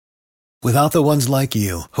Without the ones like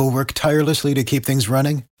you, who work tirelessly to keep things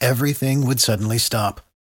running, everything would suddenly stop.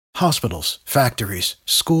 Hospitals, factories,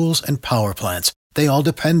 schools, and power plants, they all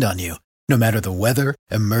depend on you. No matter the weather,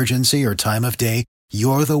 emergency, or time of day,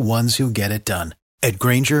 you're the ones who get it done. At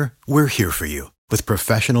Grainger, we're here for you with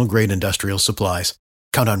professional-grade industrial supplies.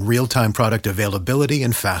 Count on real-time product availability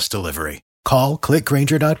and fast delivery. Call,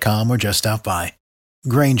 clickgrainger.com, or just stop by.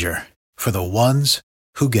 Grainger, for the ones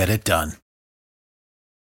who get it done.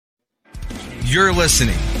 You're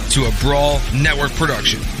listening to a Brawl Network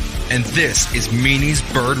production, and this is Meanie's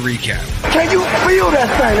Bird Recap. Can you feel that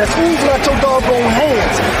thing that's oozing out your doggone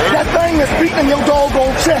hands? That thing that's beating in your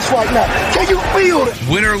doggone chest right now. Can you feel it?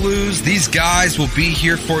 Win or lose, these guys will be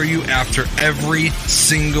here for you after every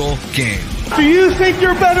single game. Do you think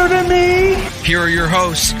you're better than me? Here are your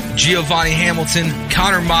hosts, Giovanni Hamilton,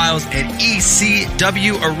 Connor Miles, and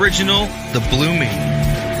ECW Original, the Blue Meanie.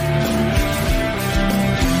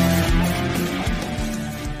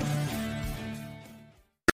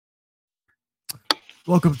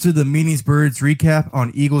 Welcome to the Meanies Birds recap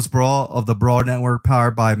on Eagles Brawl of the Brawl Network,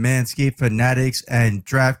 powered by Manscaped, Fanatics, and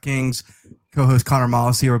DraftKings. Co-host Connor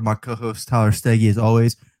Miles here with my co-host Tyler Steggy, as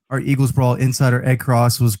always. Our Eagles Brawl insider Ed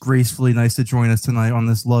Cross was gracefully nice to join us tonight on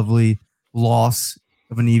this lovely loss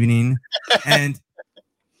of an evening. And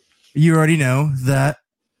you already know that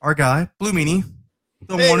our guy, Blue Meanie,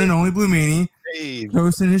 the one and only Blue Meanie,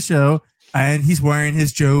 hosting his show, and he's wearing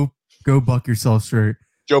his Joe Go Buck Yourself shirt.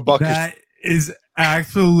 Joe Buck. That is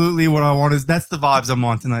absolutely what I want. That's the vibes I'm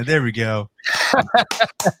on tonight. There we go.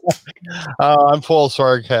 I'm full of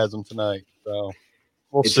sarcasm tonight, so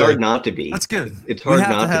it's hard not to be. That's good. It's hard we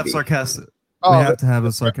have not to have be. sarcastic. We have to have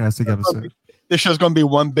a sarcastic episode. This show's going to be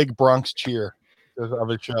one big Bronx cheer of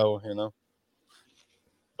a show, you know.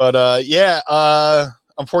 But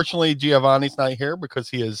unfortunately, Giovanni's not here because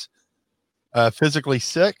he is physically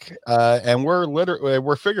sick, and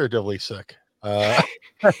we're figuratively sick. Right.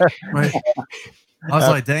 I was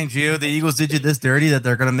like, dang, Gio, the Eagles did you this dirty that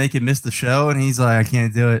they're gonna make you miss the show, and he's like, I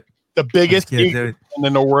can't do it. The biggest Eagle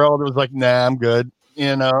in the world was like, nah, I'm good.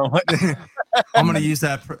 You know, I'm gonna use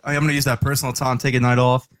that. I'm gonna use that personal time, take a night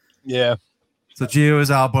off. Yeah. So Gio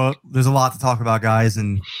is out, but there's a lot to talk about, guys,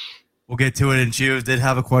 and we'll get to it. And Gio did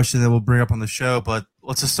have a question that we'll bring up on the show, but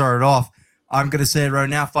let's just start it off. I'm gonna say it right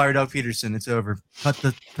now. Fire Doug Peterson. It's over. Cut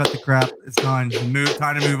the crap. It's time.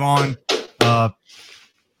 Time to move on.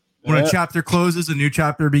 When a chapter closes, a new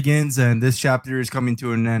chapter begins, and this chapter is coming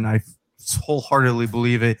to an end. I wholeheartedly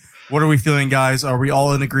believe it. What are we feeling, guys? Are we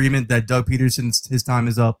all in agreement that Doug Peterson's his time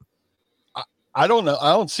is up? I don't know.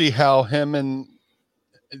 I don't see how him and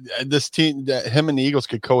this team, that him and the Eagles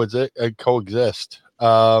could coexist.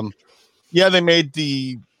 They made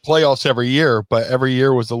the playoffs every year, but every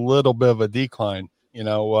year was a little bit of a decline.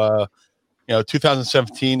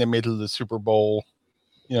 2017 they made it to the Super Bowl.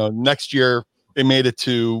 Next year they made it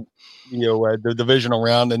to the divisional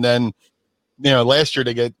round, and then last year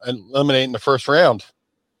they get eliminated in the first round,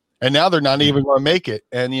 and now they're not even going to make it.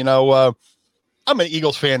 And I'm an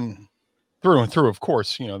Eagles fan through and through, of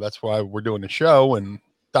course. That's why we're doing the show and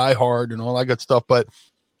Die Hard and all that good stuff. But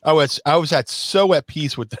I was so at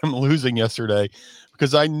peace with them losing yesterday,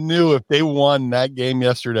 because I knew if they won that game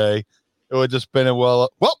yesterday, it would just been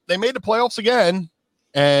they made the playoffs again.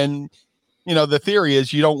 And the theory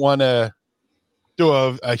is you don't want to do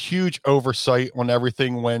a huge oversight on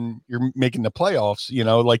everything when you're making the playoffs.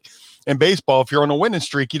 Like in baseball, if you're on a winning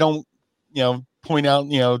streak, you don't point out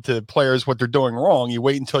to players what they're doing wrong. You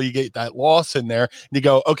wait until you get that loss in there and you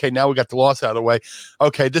go, okay, now we got the loss out of the way.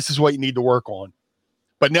 Okay, this is what you need to work on.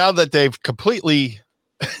 But now that they've completely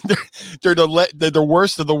they're the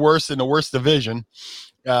worst of the worst in the worst division,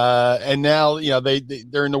 and now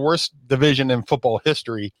they're in the worst division in football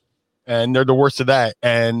history. And they're the worst of that.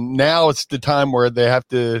 And now it's the time where they have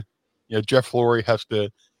to, Jeff Lurie has to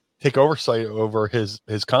take oversight over his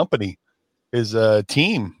company, his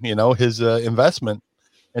team, his investment,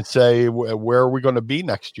 and say, where are we going to be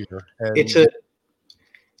next year? And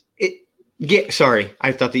sorry,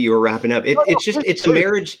 I thought that you were wrapping up. It's a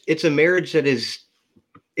marriage. It's a marriage that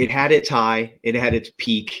it had its high, it had its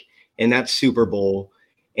peak, and that's Super Bowl.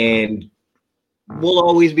 And we'll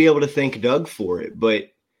always be able to thank Doug for it. But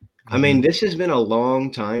I mean, this has been a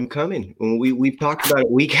long time coming. When we've talked about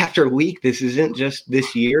it week after week. This isn't just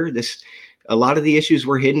this year. A lot of the issues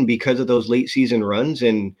were hidden because of those late season runs.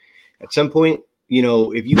 And at some point,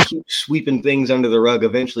 if you keep sweeping things under the rug,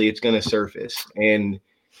 eventually it's going to surface. And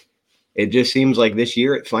it just seems like this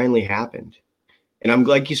year it finally happened. And I'm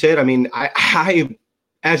like you said, I mean, I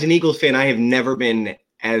as an Eagles fan, I have never been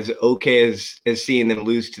as okay as seeing them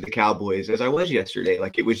lose to the Cowboys as I was yesterday.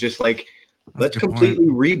 Like, it was just like, Let's completely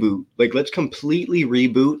reboot. Like, let's completely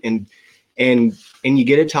reboot and you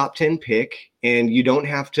get a top 10 pick, and you don't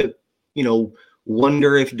have to,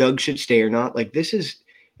 wonder if Doug should stay or not. Like,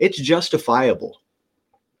 it's justifiable.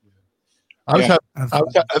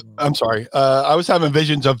 I'm sorry. I was having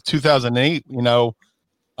visions of 2008.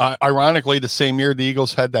 Ironically, the same year the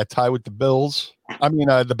Eagles had that tie with the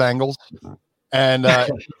the Bengals, and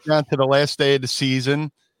down to the last day of the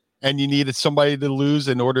season, and you needed somebody to lose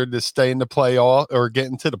in order to stay in the playoff or get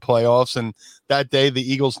into the playoffs. And that day, the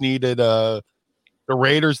Eagles needed the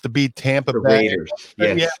Raiders to beat Tampa Bay. Raiders,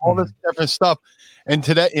 yes. Yeah, all this different stuff. And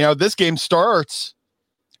today, this game starts.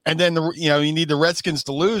 And then you need the Redskins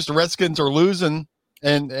to lose. The Redskins are losing,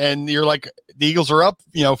 and you're like, the Eagles are up,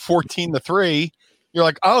 14-3. You're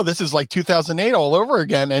like, oh, this is like 2008 all over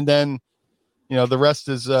again. And then, the rest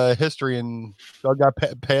is history. And Doug got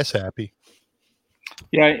pass happy.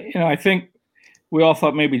 Yeah, I think we all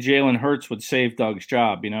thought maybe Jalen Hurts would save Doug's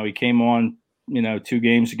job. He came on, 2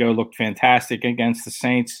 games ago, looked fantastic against the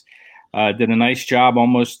Saints. Did a nice job,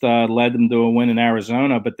 almost led them to a win in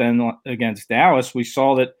Arizona. But then against Dallas, we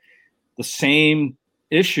saw that the same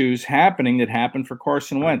issues happening that happened for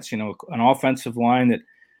Carson Wentz. An offensive line that,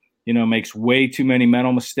 makes way too many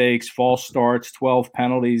mental mistakes, false starts, 12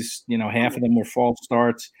 penalties. Half of them were false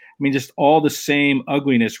starts. I mean, just all the same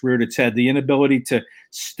ugliness reared its head. The inability to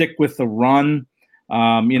stick with the run,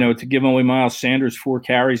 to give only Miles Sanders 4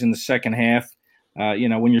 carries in the second half.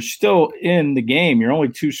 When you're still in the game, you're only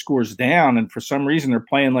 2 scores down, and for some reason they're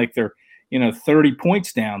playing like they're, 30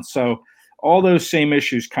 points down. So all those same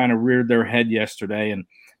issues kind of reared their head yesterday. And,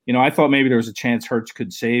 I thought maybe there was a chance Hurts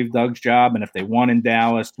could save Doug's job. And if they won in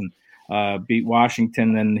Dallas and beat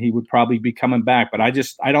Washington, then he would probably be coming back. But I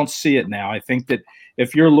don't see it now. I think that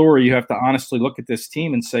if you're Lurie, you have to honestly look at this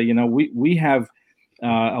team and say, we have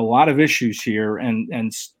a lot of issues here,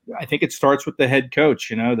 and I think it starts with the head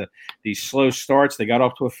coach. These slow starts. They got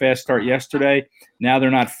off to a fast start yesterday. Now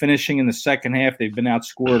they're not finishing in the second half. They've been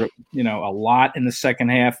outscored, a lot in the second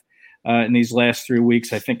half in these last 3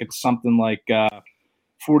 weeks. I think it's something like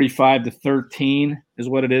 45-13 is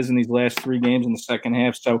what it is in these last 3 games in the second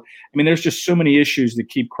half. So, there's just so many issues that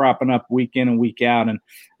keep cropping up week in and week out, and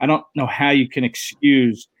I don't know how you can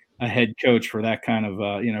excuse a head coach for that kind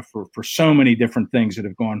of, for so many different things that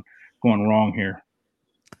have gone wrong here.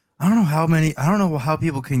 I don't know how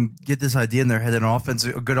people can get this idea in their head that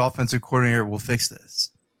a good offensive coordinator will fix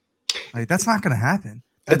this. Like, that's not going to happen.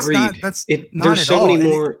 Agreed. There's so many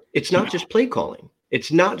more. It's not just play calling.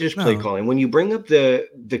 It's not just play calling. When you bring up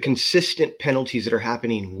the consistent penalties that are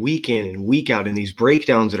happening week in and week out, and these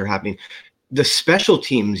breakdowns that are happening, the special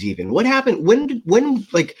teams, even what happened when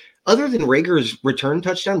other than Rager's return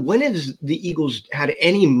touchdown, when has the Eagles had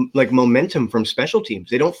any momentum from special teams?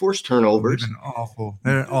 They don't force turnovers.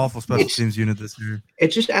 They're an awful special teams unit this year.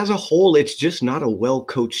 It's just, as a whole, it's just not a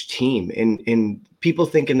well-coached team. And people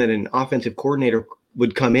thinking that an offensive coordinator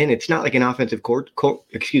would come in, it's not like an offensive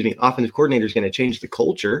coordinator is going to change the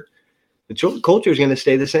culture. The culture is going to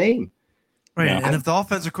stay the same. Right. Yeah. And if the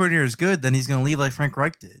offensive coordinator is good, then he's going to leave like Frank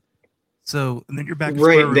Reich did. So and then you're back.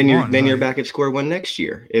 You're back at square one next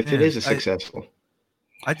year if it is successful.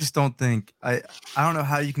 I just don't think I don't know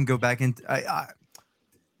how you can go back into.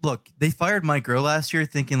 Look, they fired Mike Groh last year,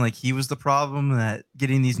 thinking like he was the problem, that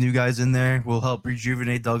getting these new guys in there will help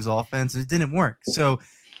rejuvenate Doug's offense. It didn't work. So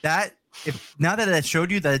now that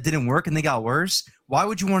showed you that it didn't work and they got worse, why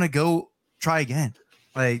would you want to go try again?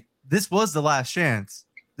 Like, this was the last chance.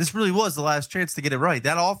 This really was the last chance to get it right.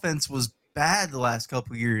 That offense was bad the last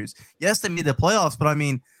couple of years. Yes, they made the playoffs, but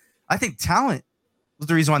I think talent was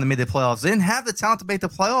the reason why they made the playoffs. They didn't have the talent to make the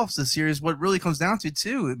playoffs this year is what really comes down to,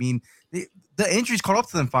 too. The injuries caught up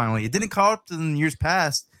to them finally. It didn't caught up to them in years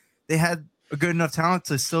past. They had a good enough talent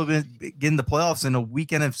to still get in the playoffs in a weak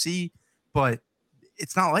NFC, but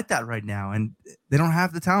it's not like that right now. And they don't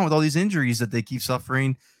have the talent with all these injuries that they keep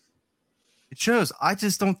suffering. It shows. I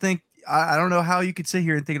just don't think – I don't know how you could sit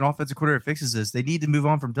here and think an offensive coordinator fixes this. They need to move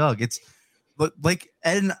on from Doug. But like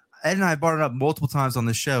Ed and I brought it up multiple times on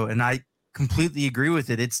the show, and I completely agree with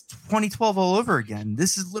it. It's 2012 all over again.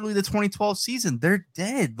 This is literally the 2012 season. They're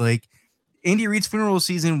dead. Like, Andy Reid's funeral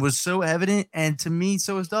season was so evident, and to me,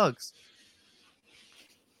 so is Doug's.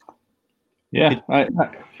 Yeah, I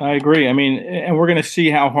agree. And we're going to see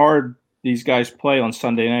how hard these guys play on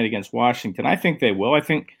Sunday night against Washington. I think they will. I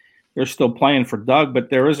think they're still playing for Doug, but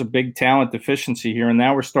there is a big talent deficiency here, and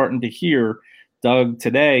now we're starting to hear Doug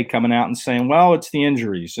today coming out and saying, well, it's the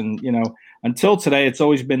injuries. And, until today, it's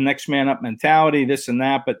always been next man up mentality, this and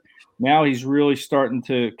that. But now he's really starting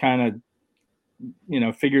to kind of,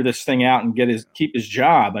 figure this thing out and keep his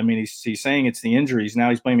job. I mean, he's saying it's the injuries. Now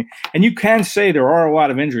he's blaming, and you can say there are a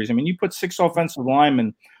lot of injuries. I mean, you put 6 offensive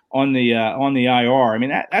linemen on the IR. I mean,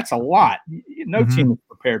 that's a lot. No team is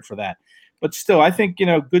prepared for that. But still, I think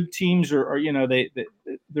good teams are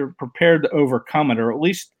they're prepared to overcome it, or at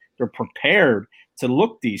least they're prepared to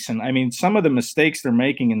look decent. I mean, some of the mistakes they're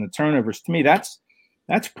making in the turnovers, to me, that's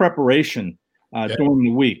preparation during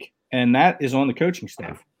the week, and that is on the coaching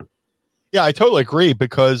staff. Yeah, I totally agree,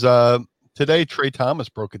 because today Trey Thomas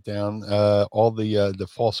broke it down, all the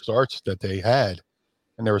false starts that they had,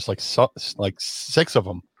 and there was like 6 of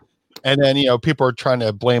them. And then, people are trying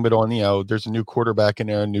to blame it on, there's a new quarterback in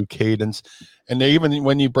there, a new cadence. And they even,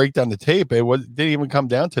 when you break down the tape, it didn't even come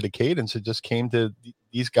down to the cadence. It just came to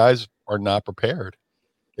these guys are not prepared.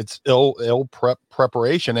 It's ill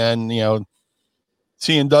preparation. And,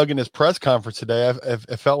 seeing Doug in his press conference today,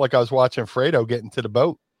 it felt like I was watching Fredo get into the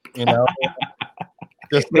boat,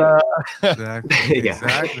 Just,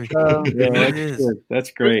 exactly.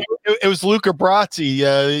 That's great. It was Luca Brasi.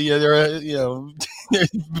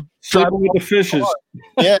 Trouble with the fishes.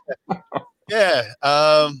 Yeah.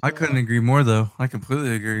 I couldn't agree more, though. I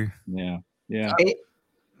completely agree. Yeah.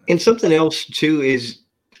 And something else too is,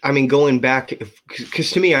 I mean, going back,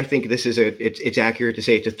 because to me, I think this is it's accurate to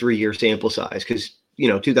say it's a 3-year sample size, because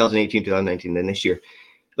 2018, 2019, then this year,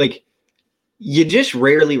 like, you just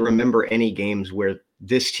rarely remember any games where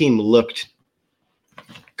this team looked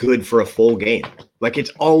good for a full game. Like, it's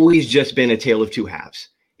always just been a tale of two halves.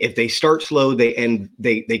 If they start slow, they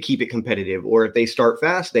keep it competitive, or if they start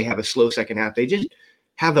fast, they have a slow second half. They just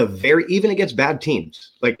have even against bad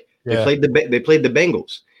teams. Like, they played the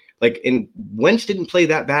Bengals. Like, and Wentz didn't play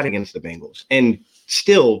that bad against the Bengals. And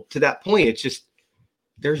still, to that point, it's just,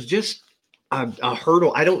 there's just a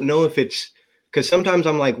hurdle. I don't know if it's because sometimes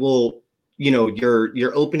I'm like, well,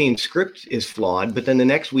 your opening script is flawed, but then the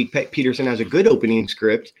next week Peterson has a good opening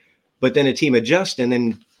script, but then a team adjusts and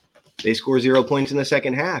then they score 0 points in the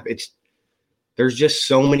second half. There's just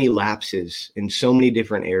so many lapses in so many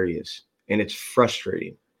different areas, and it's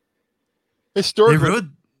frustrating. Historically,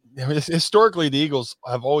 the Eagles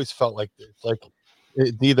have always felt like this, like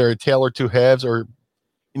it's either a tale or two halves, or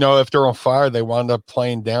if they're on fire, they wind up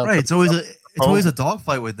playing down. Right. It's always a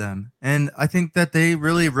dogfight with them, and I think that they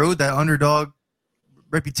really rode that underdog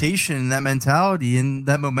reputation, that mentality, and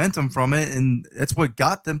that momentum from it, and that's what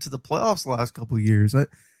got them to the playoffs the last couple of years. I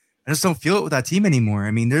just don't feel it with that team anymore.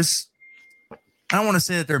 I mean, I don't want to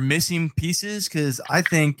say that they're missing pieces, because I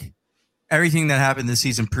think everything that happened this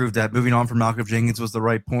season proved that moving on from Malcolm Jenkins was the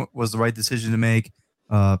right decision to make.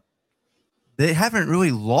 They haven't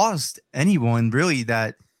really lost anyone really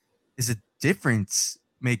that is a difference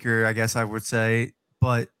maker, I guess I would say.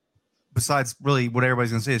 But besides really what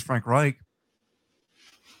everybody's going to say is Frank Reich.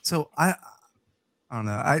 So I don't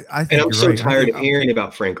know. I think I'm so tired of hearing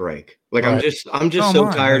about Frank Reich. Like, right. I'm just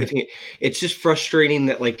so tired of hearing. It's just frustrating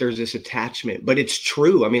that, like, there's this attachment, but it's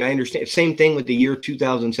true. I mean, I understand. Same thing with the year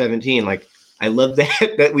 2017. Like, I love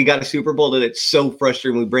that we got a Super Bowl, that it's so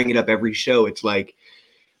frustrating. We bring it up every show. It's like,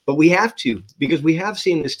 but we have to, because we have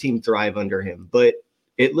seen this team thrive under him, but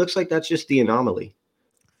it looks like that's just the anomaly.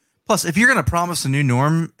 Plus, if you're going to promise a new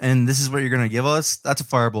norm and this is what you're going to give us, that's a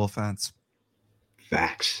fireable offense.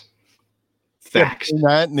 Facts. Yeah,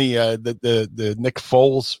 that and the Nick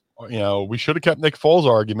Foles, we should have kept Nick Foles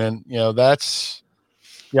argument.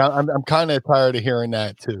 I'm kind of tired of hearing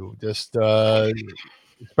that too. Just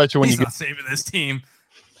especially when he's not saving this team.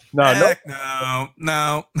 No.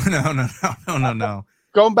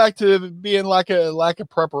 Going back to being lack of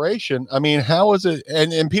preparation. I mean, how is it?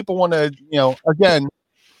 And people want to, again,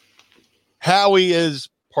 Howie is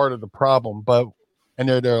part of the problem, and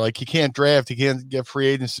they're like, he can't draft, he can't get free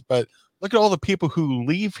agents, but look at all the people who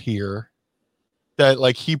leave here that,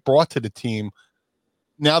 like, he brought to the team.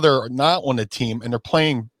 Now they're not on the team and they're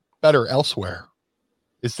playing better elsewhere.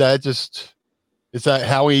 Is that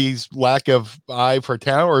Howie's lack of eye for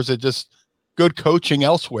talent, or is it just good coaching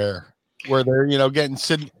elsewhere where they're, getting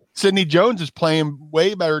Sidney Jones is playing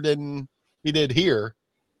way better than he did here.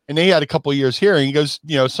 And he had a couple of years here and he goes,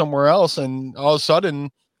 somewhere else. And all of a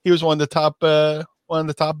sudden he was one of the top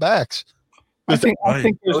backs. I think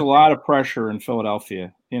there's a lot of pressure in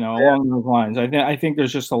Philadelphia, along those lines. I think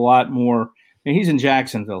there's just a lot more. He's in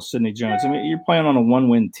Jacksonville, Sidney Jones. I mean, you're playing on a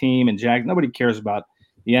 1-win team in nobody cares about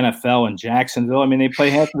the NFL in Jacksonville. I mean, they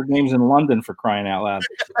play half their games in London, for crying out loud.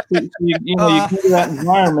 You go to that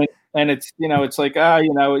environment, and it's it's like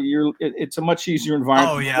it's a much easier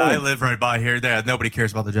environment. Oh yeah, I live right by here. There, nobody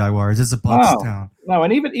cares about the Jaguars. It's a Bucs town. No,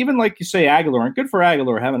 and even like you say, Aguilar, and good for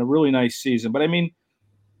Aguilar having a really nice season. But I mean,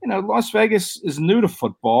 Las Vegas is new to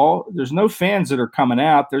football. There's no fans that are coming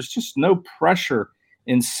out. There's just no pressure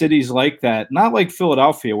in cities like that. Not like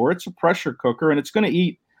Philadelphia, where it's a pressure cooker and it's going to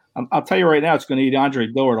eat. I'll tell you right now, it's going to eat Andre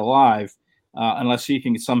Dillard alive, unless he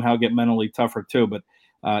can somehow get mentally tougher too. But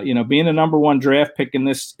being a number one draft pick in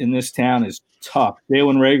this town is tough.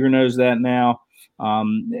 Jalen Reagor knows that now.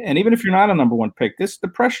 And even if you're not a number one pick,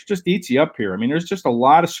 the pressure just eats you up here. I mean, there's just a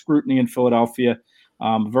lot of scrutiny in Philadelphia.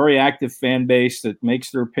 Very active fan base that makes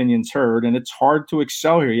their opinions heard, and it's hard to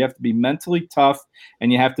excel here. You have to be mentally tough,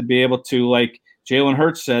 and you have to be able to, like Jalen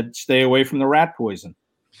Hurts said, stay away from the rat poison.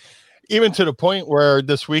 Even to the point where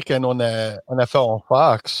this weekend on the NFL on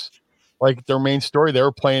Fox, like their main story, they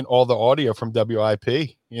were playing all the audio from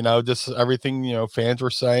WIP. Just everything fans were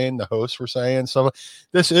saying, the hosts were saying. So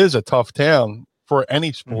this is a tough town for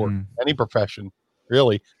any sport, any profession,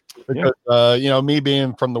 really. Because me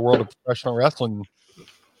being from the world of professional wrestling.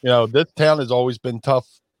 This town has always been tough,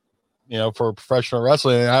 for professional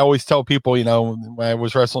wrestling. And I always tell people, when I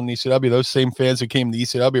was wrestling in ECW, those same fans who came to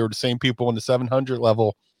ECW were the same people in the 700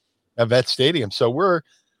 level at Vet Stadium. So we're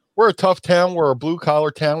a tough town. We're a blue collar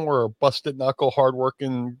town. We're a busted knuckle,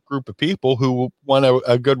 hardworking group of people who want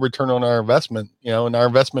a good return on our investment. And our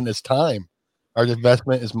investment is time. Our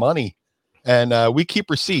investment is money, and we keep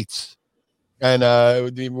receipts. And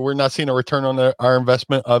we're not seeing a return on our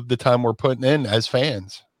investment of the time we're putting in as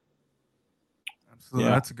fans. Absolutely,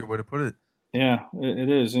 yeah. That's a good way to put it. Yeah, it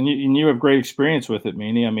is, and you have great experience with it,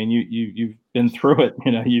 Meanie. I mean, you've been through it.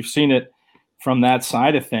 You've seen it from that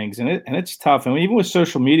side of things, and it's tough. And even with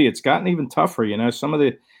social media, it's gotten even tougher. Some of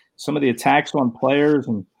the attacks on players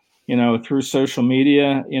and through social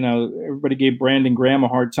media, everybody gave Brandon Graham a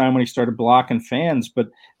hard time when he started blocking fans, but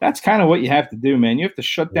that's kind of what you have to do, man. You have to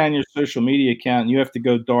shut down your social media account and you have to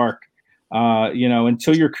go dark,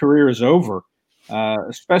 until your career is over,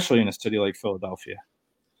 especially in a city like Philadelphia.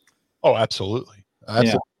 Oh, absolutely.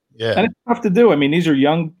 Yeah. And it's tough to do. I mean, these are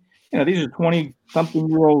young, these are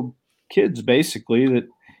 20-something-year-old kids, basically, that,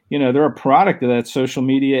 they're a product of that social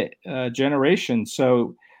media generation.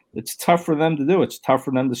 So it's tough for them to do. It's tough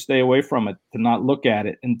for them to stay away from it, to not look at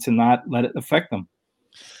it, and to not let it affect them.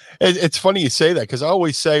 It's funny you say that, because I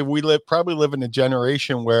always say we probably live in a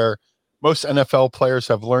generation where most NFL players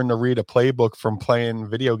have learned to read a playbook from playing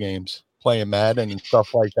video games, playing Madden and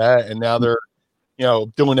stuff like that, and now they're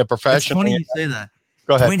doing it professionally. It's funny you say that.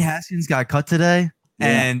 Go ahead. Dwayne Haskins got cut today,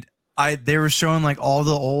 and they were showing like all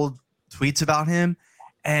the old tweets about him,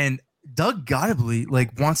 and Doug Gottlieb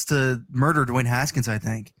wants to murder Dwayne Haskins, I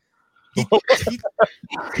think. He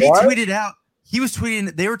tweeted out. He was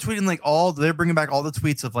tweeting. They were tweeting they're bringing back all the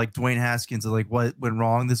tweets of Dwayne Haskins of what went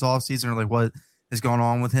wrong this offseason, or what has gone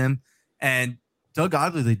on with him. And Doug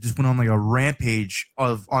Gottlieb just went on a rampage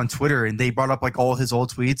on Twitter, and they brought up all his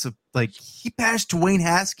old tweets of he bashed Dwayne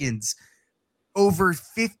Haskins over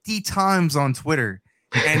 50 times on Twitter.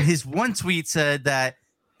 And his one tweet said that,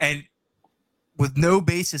 and with no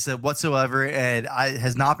basis whatsoever, and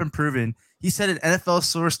has not been proven. He said an NFL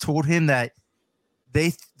source told him that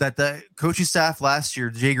the coaching staff last year,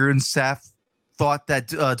 Jay Gruden's staff, thought that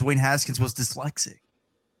Dwayne Haskins was dyslexic.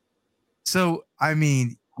 So I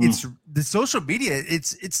mean, it's the social media.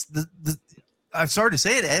 It's the I'm sorry to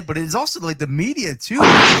say it, Ed, but it's also the media too.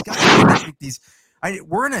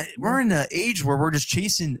 We're in an age where we're just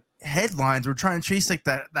chasing headlines. We're trying to chase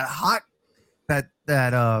that hot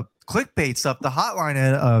clickbait stuff, the hotline,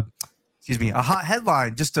 a hot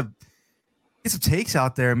headline, just to get some takes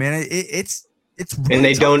out there, man. It's really, and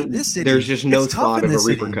they don't. There's just no thought of a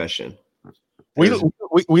repercussion. We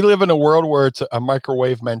live in a world where it's a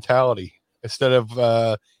microwave mentality. Instead of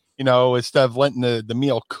letting the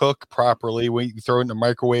meal cook properly, we throw it in the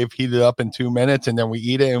microwave, heat it up in 2 minutes, and then we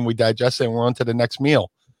eat it and we digest it and we're on to the next meal.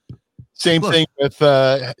 Same thing with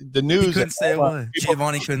the news. He couldn't stay away.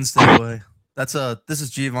 Giovanni couldn't stay away. This is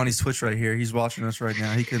Giovanni's Twitch right here. He's watching us right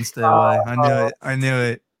now. He couldn't stay away. I knew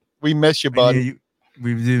it. We miss you, bud.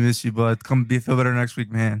 We do miss you, bud. Feel better next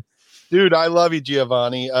week, man. Dude, I love you,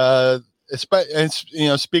 Giovanni.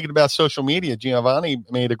 Speaking about social media, Giovanni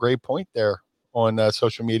made a great point there on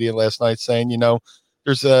social media last night, saying,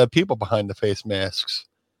 there's people behind the face masks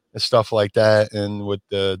and stuff like that, and with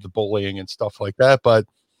the bullying and stuff like that. But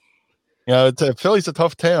Philly's a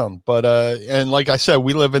tough town, but and like I said,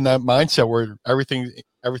 we live in that mindset where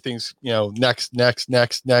everything's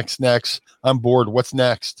next. I'm bored. What's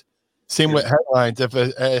next? Same with headlines. If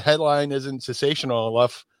a headline isn't sensational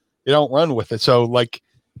enough, you don't run with it. So, like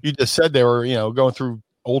you just said, they were going through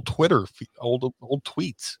old Twitter, old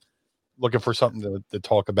tweets, looking for something to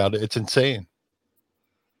talk about. It's insane.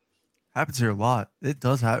 Happens here a lot. It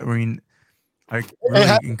does happen. I mean, I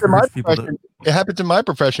really encourage people to it happens in my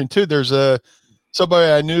profession too. There's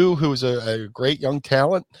somebody I knew who was a great young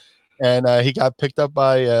talent, and he got picked up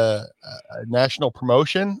by a national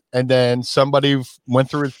promotion, and then somebody went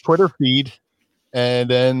through his Twitter feed, and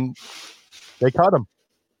then they cut him.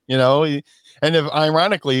 And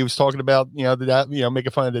ironically, he was talking about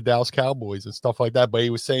making fun of the Dallas Cowboys and stuff like that, but he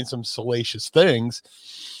was saying some salacious things.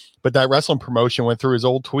 But that wrestling promotion went through his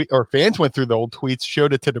old tweet, or fans went through the old tweets,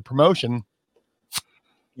 showed it to the promotion.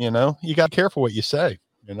 You got to be careful what you say.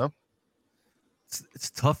 It's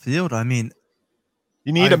a tough field. I mean,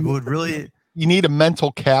 you need a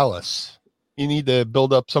mental callus. You need to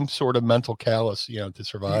build up some sort of mental callus, to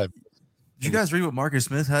survive. Did you guys read what Marcus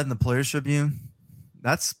Smith had in the Players Tribune?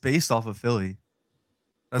 That's based off of Philly.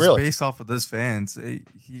 That's really? Based off of those fans.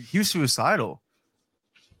 He was suicidal.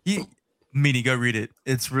 Meanie, go read it.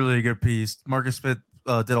 It's really a good piece. Marcus Smith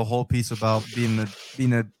did a whole piece about being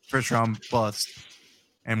a first round bust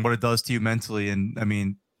and what it does to you mentally. And I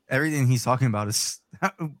mean, everything he's talking about is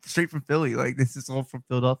straight from Philly. Like, this is all from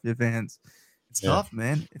Philadelphia fans. It's tough,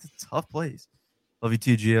 man. It's a tough place. Love you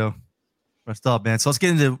too, Gio. Rest up, man. So let's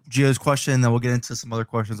get into Gio's question, and then we'll get into some other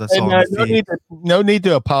questions I saw. No need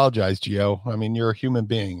to apologize, Gio. I mean, you're a human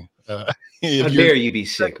being. How dare you be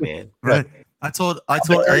sick, man? Right. I told Ed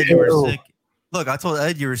you were sick. Look, I told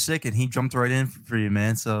Ed you were sick, and he jumped right in for you,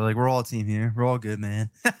 man. So, like, we're all a team here. We're all good, man.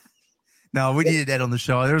 No, we needed Ed on the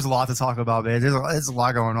show. There's a lot to talk about, man. There's a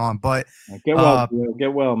lot going on. But get well,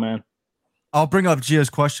 get well, man. I'll bring up Gio's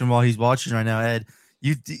question while he's watching right now, Ed.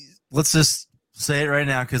 Let's just say it right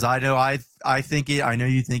now, because I know I think it. I know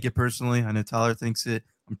you think it personally. I know Tyler thinks it.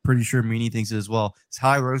 I'm pretty sure Meanie thinks it as well. Is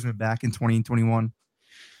Howie Roseman back in 2021?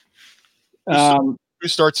 Who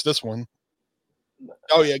starts this one?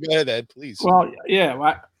 Oh yeah, go ahead, Ed, please. Well,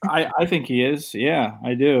 yeah, I think he is. Yeah,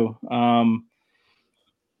 I do.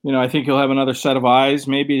 I think he'll have another set of eyes.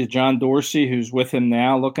 Maybe it's John Dorsey, who's with him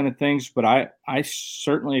now, looking at things. But I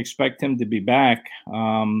certainly expect him to be back.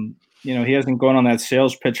 He hasn't gone on that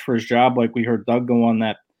sales pitch for his job like we heard Doug go on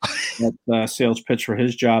that sales pitch for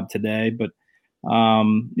his job today. But,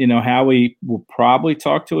 Howie will probably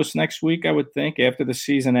talk to us next week, I would think, after the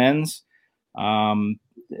season ends.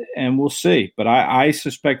 And we'll see. But I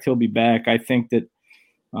suspect he'll be back. I think that,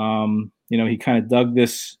 he kind of dug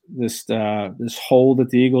this hole that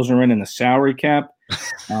the Eagles are in the salary cap.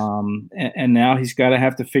 And now he's got to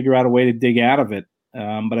have to figure out a way to dig out of it.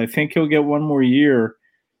 But I think he'll get one more year.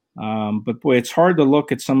 But boy, it's hard to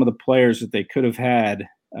look at some of the players that they could have had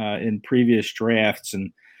in previous drafts.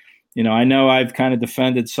 And, I know I've kind of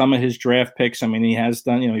defended some of his draft picks. I mean, he has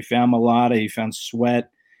done, he found Mailata, he found Sweat,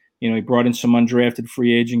 he brought in some undrafted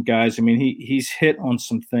free agent guys. I mean, he's hit on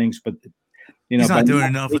some things, but he's not doing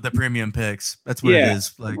enough with the premium picks. That's what it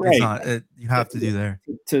is. Like, right. It's not, you have to do there.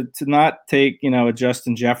 To not take, a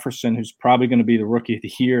Justin Jefferson, who's probably going to be the rookie of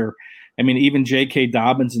the year. I mean, even J.K.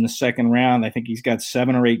 Dobbins in the second round, I think he's got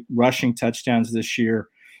 7 or 8 rushing touchdowns this year.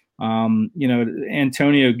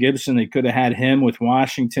 Antonio Gibson, they could have had him with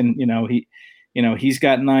Washington. He's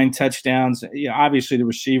got 9 touchdowns. Obviously, the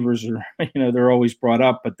receivers are, they're always brought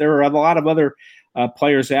up, but there are a lot of other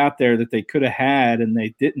players out there that they could have had and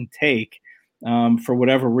they didn't take for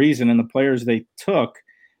whatever reason. And the players they took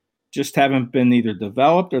just haven't been either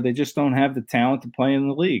developed or they just don't have the talent to play in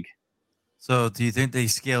the league. So do you think they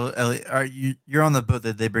scale you're on the boat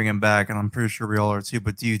that they bring him back, and I'm pretty sure we all are too,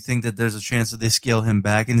 but do you think that there's a chance that they scale him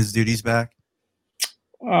back and his duties back?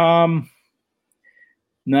 No,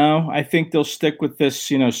 I think they'll stick with this,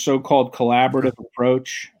 so-called collaborative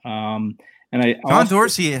approach. John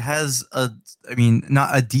Dorsey has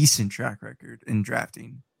not a decent track record in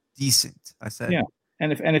drafting. Decent, I said. Yeah.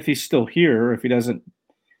 And if he's still here, if he doesn't,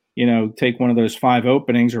 take one of those 5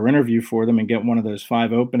 openings or interview for them and get one of those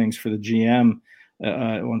 5 openings for the GM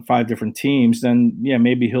on 5 different teams, then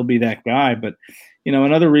maybe he'll be that guy. But,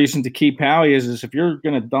 another reason to keep Howie is if you're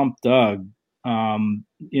going to dump Doug,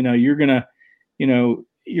 you're going to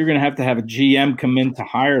have to have a GM come in to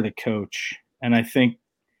hire the coach. And I think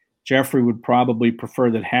Jeffrey would probably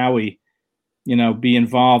prefer that Howie, be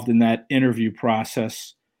involved in that interview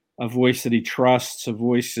process. A voice that he trusts, a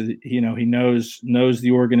voice that he knows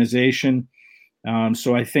the organization.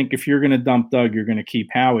 So I think if you're going to dump Doug, you're going to keep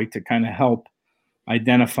Howie to kind of help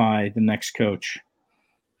identify the next coach.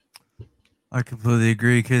 I completely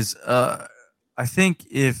agree because I think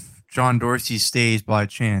if John Dorsey stays by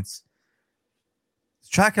chance, the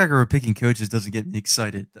track record of picking coaches doesn't get me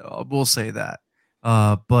excited, though. I will say that.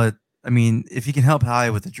 But I mean, if he can help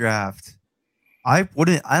Howie with the draft, as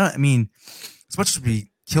much as we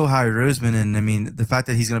kill Howie Roseman, and I mean the fact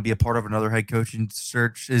that he's going to be a part of another head coaching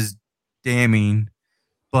search is damning.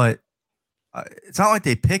 But it's not like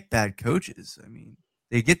they pick bad coaches. I mean,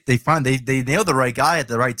 they nail the right guy at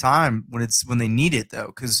the right time when they need it, though.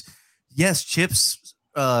 Because yes, Chip's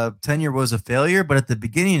tenure was a failure, but at the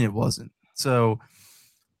beginning it wasn't. So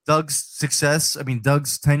Doug's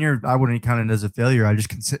tenure, I wouldn't count it as a failure.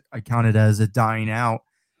 I count it as a dying out.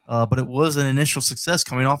 But it was an initial success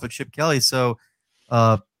coming off of Chip Kelly. So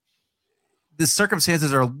the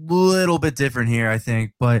circumstances are a little bit different here, I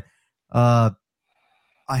think. But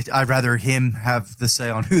I'd rather him have the say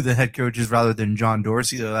on who the head coach is rather than John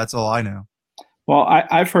Dorsey, though. That's all I know. Well,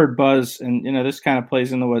 I've heard buzz, and this kind of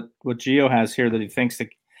plays into what Gio has here, that he thinks that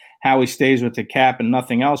Howie stays with the cap and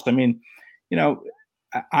nothing else. I mean,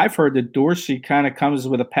 I've heard that Dorsey kind of comes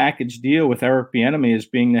with a package deal with Eric Bieniemy as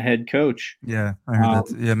being the head coach. Yeah, I heard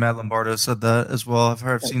that. Yeah, Matt Lombardo said that as well.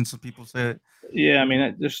 I've seen some people say it. Yeah, I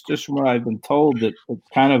mean, just from what I've been told, that it's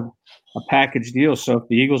kind of a package deal. So if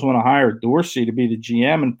the Eagles want to hire Dorsey to be the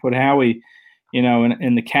GM and put Howie,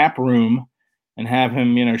 in the cap room and have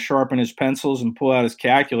him, sharpen his pencils and pull out his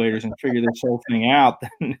calculators and figure this whole thing out,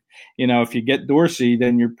 then, if you get Dorsey,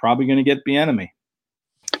 then you're probably going to get Bieniemy.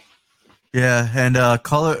 Yeah, and a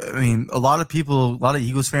lot of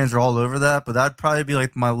Eagles fans are all over that, but that'd probably be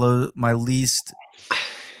like my least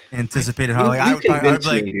anticipated.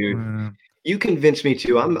 You convinced me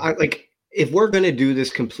too. I like, if we're going to do this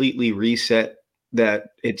completely reset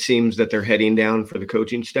that it seems that they're heading down for the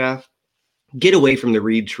coaching staff, get away from the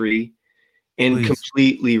Reed tree and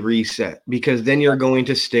completely reset, because then you're going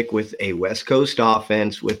to stick with a West Coast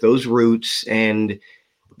offense with those roots, and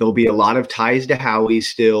there'll be a lot of ties to Howie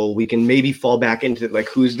still. We can maybe fall back into like,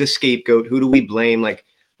 who's the scapegoat? Who do we blame? Like,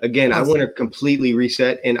 again, I want to completely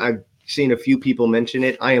reset, and I've seen a few people mention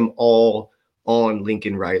it. I am all on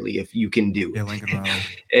Lincoln Riley if you can do it. Yeah, Lincoln Riley.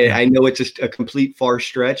 And I know it's just a complete far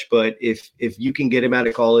stretch, but if you can get him out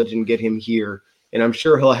of college and get him here, and I'm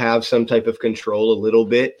sure he'll have some type of control a little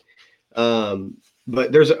bit.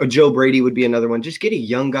 But there's a Joe Brady would be another one. Just get a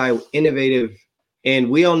young guy, innovative.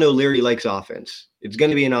 And we all know Leary likes offense. It's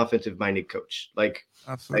going to be an offensive-minded coach. Like,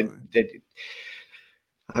 absolutely.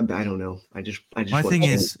 I don't know. I just. My thing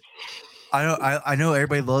is, I know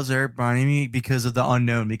everybody loves Eric Bieniemy because of the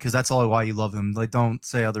unknown. Because that's all why you love him. Like, don't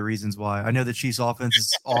say other reasons why. I know the Chiefs' offense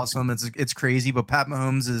is awesome. It's crazy, but Pat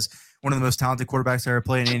Mahomes is one of the most talented quarterbacks I ever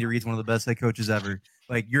played, and Andy Reid's one of the best head coaches ever.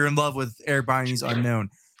 Like, you're in love with Eric Bieniemy's unknown.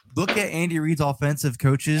 Look at Andy Reid's offensive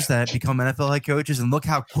coaches that become NFL head coaches, and look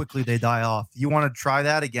how quickly they die off. You want to try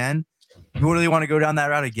that again? You really want to go down that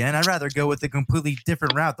route again? I'd rather go with a completely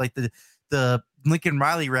different route, like the Lincoln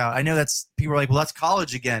Riley route. I know that's people are like, well, that's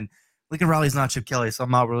college again. Lincoln Riley's not Chip Kelly, so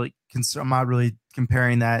I'm not really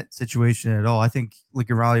comparing that situation at all. I think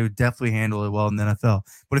Lincoln Riley would definitely handle it well in the NFL.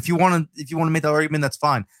 But if you want to make that argument, that's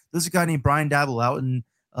fine. There's a guy named Brian Daboll out in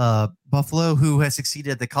Buffalo who has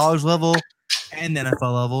succeeded at the college level and the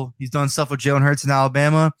NFL level. He's done stuff with Jalen Hurts in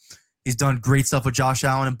Alabama. He's done great stuff with Josh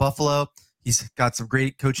Allen in Buffalo. He's got some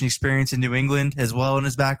great coaching experience in New England as well in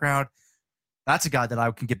his background. That's a guy that I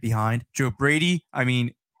can get behind. Joe Brady, I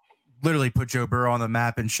mean, literally put Joe Burrow on the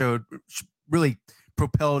map and really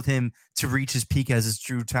propelled him to reach his peak as his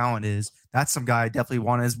true talent is. That's some guy I definitely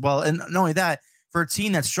want as well. And not only that, for a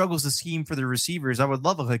team that struggles to scheme for the receivers, I would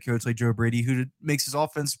love a head coach like Joe Brady who makes his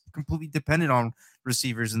offense completely dependent on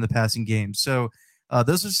receivers in the passing game. So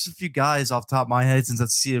those are just a few guys off the top of my head, since I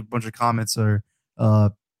see a bunch of comments are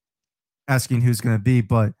asking who's going to be.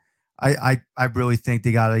 But I really think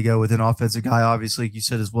they got to go with an offensive guy, obviously, like you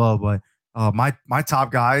said as well. But my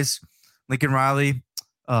top guys, Lincoln Riley,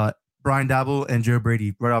 Brian Daboll, and Joe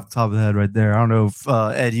Brady, right off the top of the head right there. I don't know if,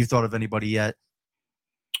 Ed, you've thought of anybody yet.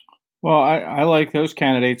 Well, I like those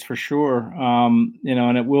candidates for sure,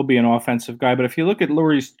 and it will be an offensive guy. But if you look at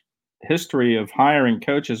Lurie's history of hiring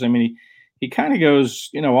coaches, I mean, he kind of goes,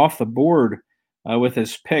 off the board with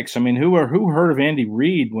his picks. I mean, who heard of Andy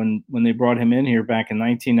Reid when they brought him in here back in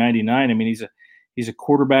 1999? I mean, he's a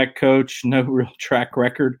quarterback coach, no real track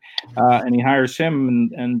record, and he hires him,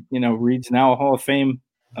 and Reid's now a Hall of Fame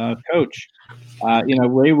coach.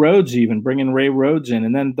 Ray Rhodes, even bringing Ray Rhodes in,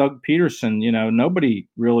 and then Doug Peterson. Nobody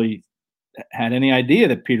really had any idea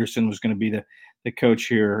that Peterson was going to be the coach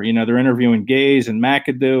here. They're interviewing Gaze and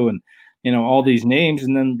McAdoo and all these names,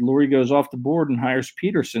 and then Lurie goes off the board and hires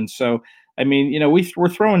Peterson. So I mean, we're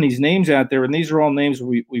throwing these names out there, and these are all names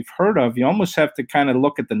we've heard of. You almost have to kind of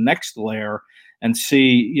look at the next layer and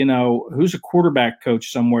see, who's a quarterback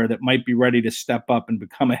coach somewhere that might be ready to step up and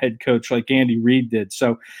become a head coach like Andy Reid did.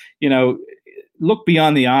 So, look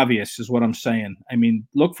beyond the obvious is what I'm saying. I mean,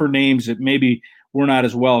 look for names that maybe we're not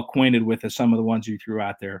as well acquainted with as some of the ones you threw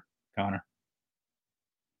out there, Connor.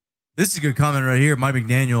 This is a good comment right here. Mike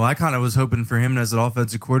McDaniel. I kind of was hoping for him as an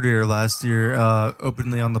offensive coordinator last year,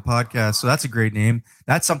 openly on the podcast. So that's a great name.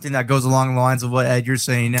 That's something that goes along the lines of what Ed you're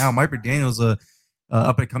saying now. Mike McDaniel's a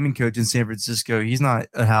up and coming coach in San Francisco. He's not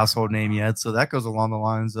a household name yet, so that goes along the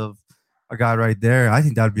lines of a guy right there. I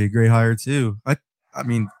think that'd be a great hire too. I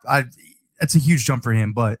mean, that's a huge jump for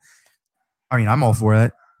him, but I mean, I'm all for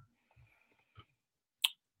that.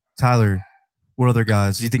 Tyler, what other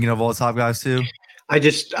guys? Are you thinking of all the top guys too? I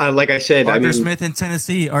just, like I said, Arthur Smith in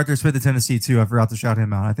Tennessee. Arthur Smith in Tennessee too. I forgot to shout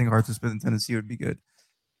him out. I think Arthur Smith in Tennessee would be good.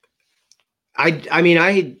 I mean,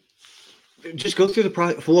 I just go through the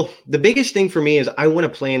process. Well, the biggest thing for me is I want to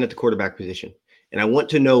plan at the quarterback position, and I want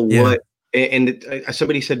to know what. And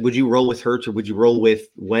somebody said, "Would you roll with Hurts or would you roll with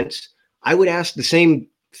Wentz?" I would ask the same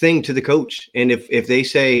thing to the coach, and if they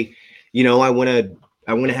say, I want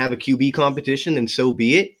to have a QB competition, then so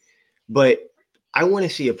be it. But I want to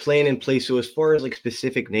see a plan in place. So as far as like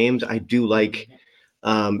specific names, I do like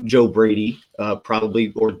Joe Brady,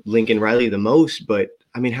 probably, or Lincoln Riley the most. But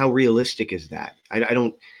I mean, how realistic is that? I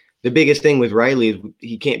don't. The biggest thing with Riley is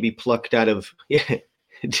he can't be plucked out of. Yeah,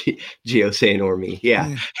 Gio saying or me.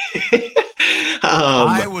 Yeah.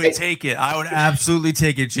 I would take it. I would absolutely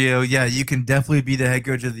take it, Gio. Yeah, you can definitely be the head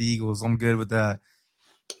coach of the Eagles. I'm good with that.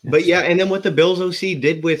 But yeah, and then what the Bills OC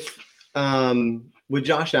did with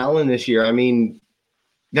Josh Allen this year, I mean,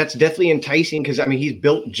 that's definitely enticing because I mean he's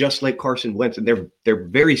built just like Carson Wentz, and they're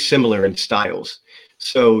very similar in styles.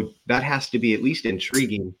 So that has to be at least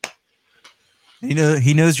intriguing. He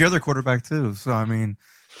knows your other quarterback too. So I mean,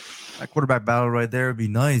 that quarterback battle right there would be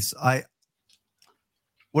nice.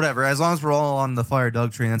 Whatever, as long as we're all on the fire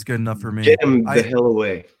Doug train, that's good enough for me. Get him the hell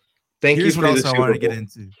away. Thank you. Here's what else I wanted to get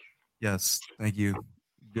into. Yes, thank you.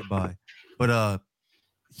 Goodbye. But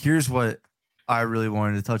here's what I really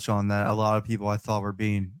wanted to touch on that a lot of people I thought were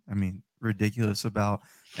being, ridiculous about.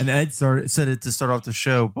 And Ed said it to start off the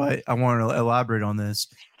show, but I wanted to elaborate on this.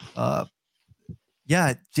 Yeah,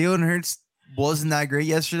 Jalen Hurts wasn't that great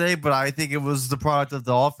yesterday, but I think it was the product of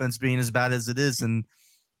the offense being as bad as it is, and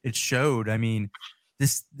it showed. I mean,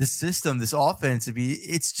 this system, this offense,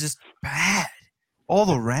 it's just bad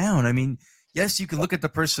all around. I mean, yes, you can look at the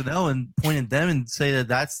personnel and point at them and say that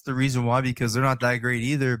that's the reason why, because they're not that great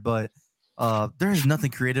either. But there's nothing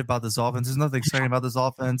creative about this offense. There's nothing exciting about this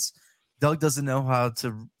offense. Doug doesn't know how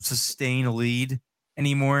to sustain a lead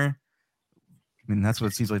anymore. I mean, that's what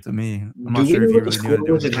it seems like to me. I'm not sure if you really knew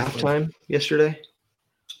it. Was it halftime yesterday?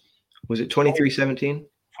 Was it 23-17?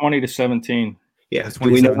 20-17. Yeah. Do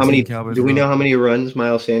we know how many runs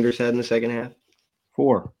Miles Sanders had in the second half?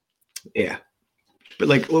 4. Yeah.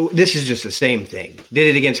 But this is just the same thing.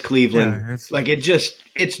 Did it against Cleveland. Yeah,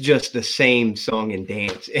 it's just the same song and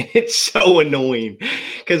dance. And it's so annoying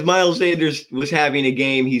because Miles Sanders was having a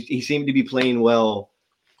game. He seemed to be playing well.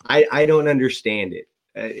 I don't understand it.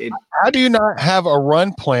 How do you not have a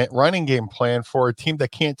running game plan for a team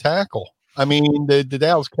that can't tackle? I mean, the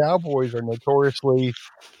Dallas Cowboys are notoriously,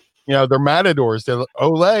 they're matadors. They're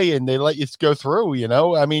Olay, and they let you go through.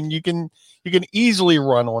 I mean, you can easily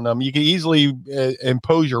run on them. You can easily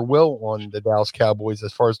impose your will on the Dallas Cowboys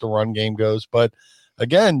as far as the run game goes. But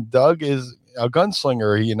again, Doug is a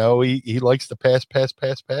gunslinger. He likes to pass.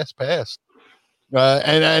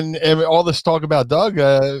 And all this talk about Doug,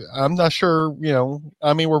 I'm not sure.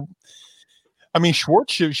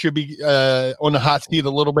 Schwartz should be on the hot seat a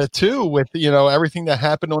little bit too, with everything that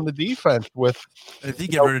happened on the defense. If you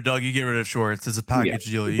get rid of Doug, you get rid of Schwartz. It's a package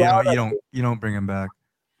deal. You don't bring him back.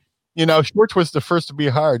 Schwartz was the first to be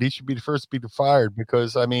hired. He should be the first to be fired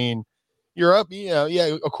because you're up.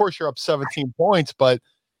 Of course you're up 17 points, but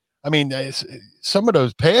some of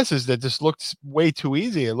those passes that just looked way too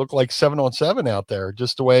easy. It looked like 7-on-7 out there,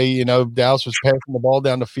 just the way Dallas was passing the ball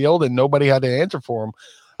down the field and nobody had to answer for them.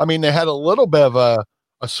 They had a little bit of a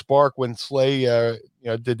spark when Slay,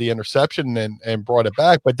 did the interception and brought it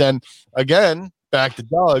back. But then again, back to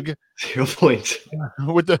Doug. 0 points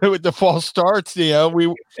with the false starts. We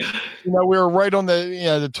were right on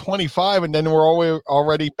the 25, and then we're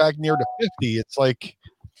already back near the 50. It's like,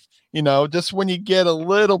 just when you get a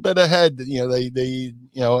little bit ahead, they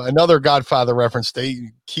another Godfather reference.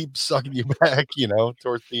 They keep sucking you back,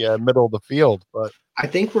 towards the middle of the field. But I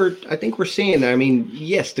think we're seeing that.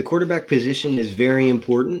 Yes, the quarterback position is very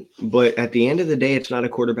important, but at the end of the day, it's not a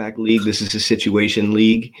quarterback league. This is a situation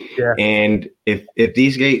league. Yeah. And if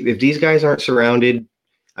these guys aren't surrounded,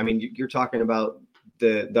 you're talking about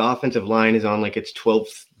the offensive line is on like its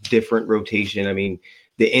 12th different rotation.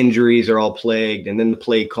 The injuries are all plagued, and then the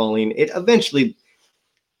play calling. It eventually,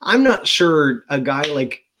 I'm not sure a guy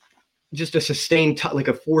like just a sustained top, like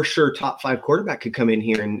a for sure top 5 quarterback could come in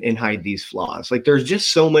here and hide these flaws. Like there's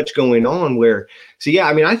just so much going on where, so yeah,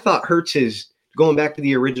 I mean, I thought Hurts is going back to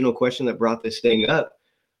the original question that brought this thing up.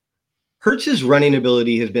 Hurts's running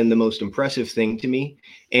ability has been the most impressive thing to me.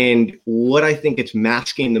 And what I think it's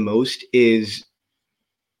masking the most is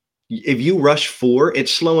if you rush 4,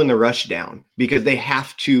 it's slowing the rush down because they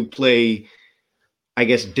have to play, I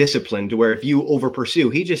guess, disciplined to where if you over pursue,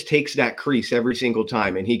 he just takes that crease every single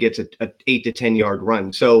time and he gets a 8 to 10 yard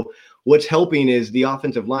run. So what's helping is the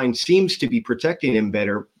offensive line seems to be protecting him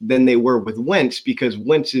better than they were with Wentz because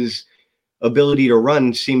Wentz's ability to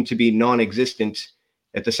run seemed to be non-existent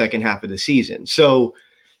at the second half of the season. So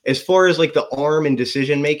as far as like the arm and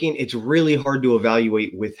decision making, it's really hard to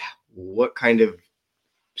evaluate with what kind of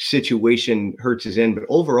situation Hurts is in. But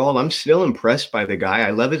overall, I'm still impressed by the guy.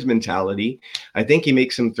 I love his mentality. I think he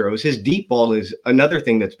makes some throws. His deep ball is another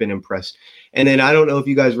thing that's been impressed. And then I don't know if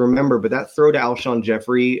you guys remember, but that throw to Alshon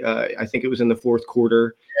Jeffrey, I think it was in the fourth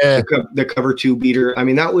quarter, the cover 2 beater. I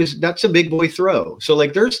mean, that's a big boy throw. So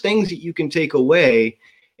like there's things that you can take away.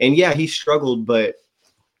 And yeah, he struggled, but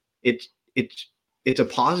it's a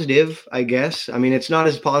positive, I guess. I mean, it's not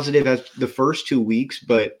as positive as the first 2 weeks,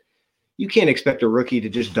 but you can't expect a rookie to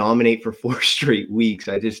just dominate for 4 straight weeks.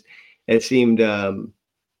 It seemed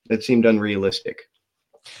unrealistic.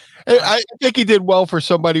 I think he did well for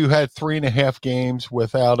somebody who had 3.5 games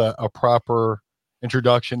without a proper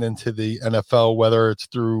introduction into the NFL, whether it's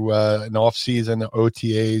through an off season,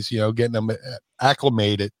 OTAs, getting them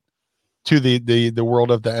acclimated to the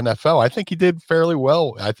world of the NFL. I think he did fairly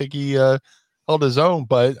well. I think he held his own,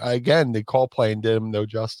 but again, the call playing did him no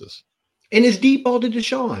justice. And his deep ball to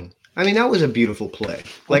Deshaun. I mean, that was a beautiful play.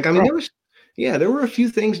 Like, I mean, there were a few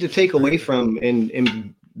things to take away from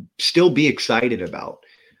and still be excited about.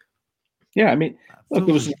 Yeah, I mean, look,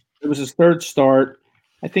 it was his third start.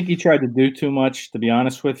 I think he tried to do too much, to be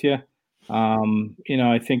honest with you.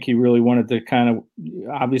 I think he really wanted to kind of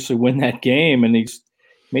obviously win that game, and he's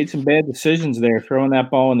made some bad decisions there, throwing that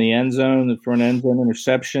ball in the end zone, throwing an end zone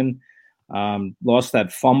interception, lost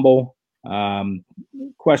that fumble.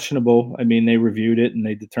 Questionable. I mean, they reviewed it and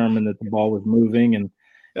they determined that the ball was moving, and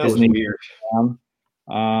that was weird.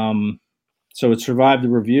 So it survived the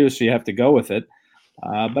review, so you have to go with it.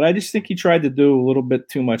 But I just think he tried to do a little bit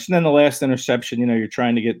too much. And then the last interception, you're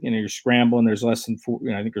trying to get, you're scrambling. There's less than 4.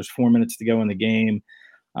 I think there's 4 minutes to go in the game.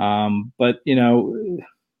 But it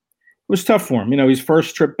was tough for him. His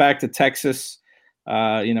first trip back to Texas.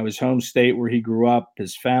 His home state where he grew up,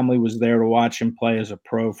 his family was there to watch him play as a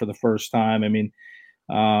pro for the first time. I mean,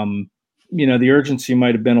 the urgency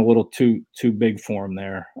might have been a little too big for him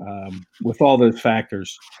there with all those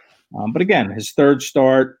factors. But again, his third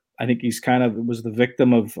start, I think he's was the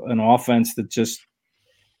victim of an offense that just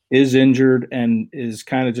is injured and is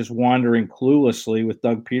kind of just wandering cluelessly with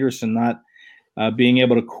Doug Peterson not being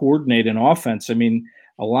able to coordinate an offense. I mean,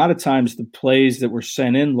 a lot of times the plays that were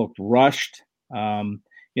sent in looked rushed.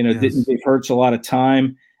 Didn't give Hurts a lot of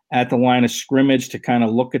time at the line of scrimmage to kind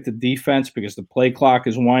of look at the defense because the play clock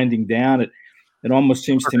is winding down. It almost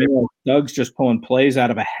seems to me like Doug's just pulling plays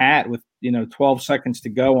out of a hat with 12 seconds to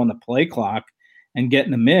go on the play clock and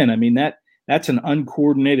getting them in. I mean, that's an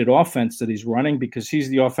uncoordinated offense that he's running because he's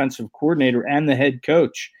the offensive coordinator and the head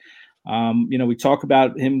coach. We talk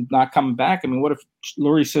about him not coming back. I mean, what if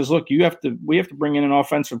Lurie says, look, we have to bring in an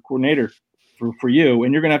offensive coordinator for you,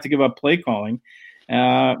 and you're going to have to give up play calling,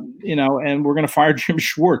 and we're going to fire Jim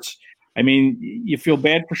Schwartz. I mean, you feel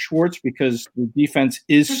bad for Schwartz because the defense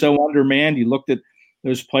is so undermanned. You looked at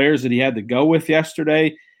those players that he had to go with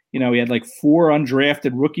yesterday. He had like 4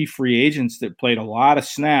 undrafted rookie free agents that played a lot of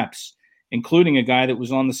snaps, including a guy that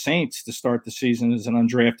was on the Saints to start the season as an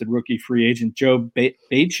undrafted rookie free agent, Joe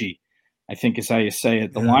Bachie, I think is how you say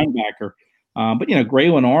it, the linebacker. But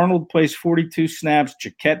Graylin Arnold plays 42 snaps.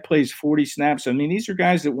 Jaquette plays 40 snaps. I mean, these are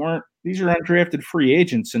guys these are undrafted free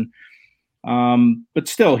agents. And, but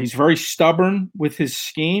still, he's very stubborn with his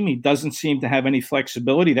scheme. He doesn't seem to have any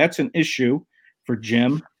flexibility. That's an issue for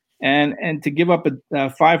Jim. And to give up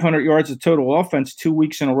 500 yards of total offense 2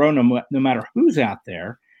 weeks in a row, no matter who's out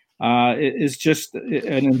there, is just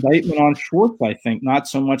an indictment on Schwartz, I think, not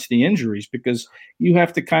so much the injuries, because you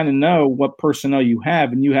have to kind of know what personnel you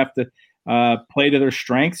have, and you have to play to their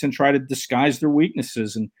strengths and try to disguise their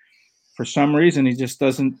weaknesses. And for some reason, he just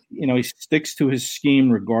doesn't, he sticks to his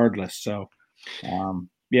scheme regardless. So,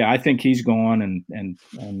 I think he's gone.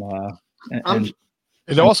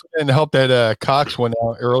 It also didn't help that Cox went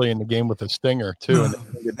out early in the game with a stinger too, and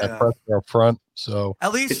they get that pressure up front. So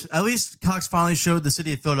at least Cox finally showed the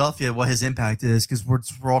city of Philadelphia what his impact is, because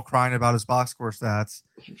we're all crying about his box score stats.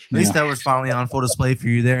 At least that was finally on full display for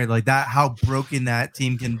you there. Like that, how broken that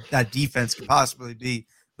defense could possibly be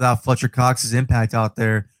without Fletcher Cox's impact out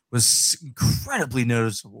there was incredibly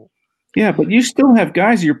noticeable. Yeah, but you still have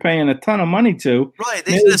guys you're paying a ton of money to. Right,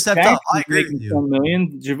 they should have stepped up. I agree with you. $10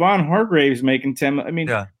 million. Javon Hargrave's making $10 million. I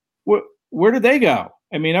mean, where did they go?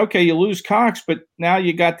 I mean, okay, you lose Cox, but now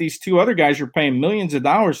you got these two other guys you're paying millions of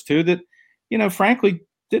dollars to that, frankly,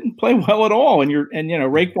 didn't play well at all. And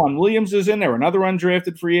Raekwon Williams is in there, another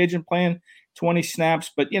undrafted free agent playing 20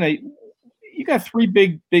 snaps. But you got three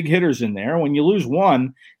big hitters in there. When you lose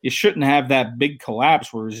one, you shouldn't have that big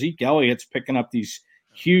collapse where Zeke Elliott's picking up these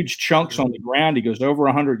huge chunks on the ground. He goes over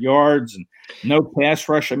 100 yards and no pass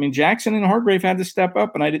rush. I mean, Jackson and Hargrave had to step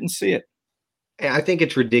up, and I didn't see it. I think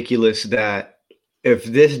it's ridiculous that if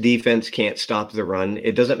this defense can't stop the run,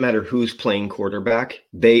 it doesn't matter who's playing quarterback.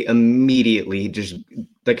 They immediately just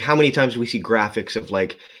like how many times we see graphics of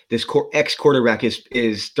like this ex quarterback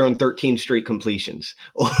is thrown 13 straight completions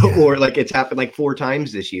or like it's happened like 4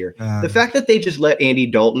 times this year. The fact that they just let Andy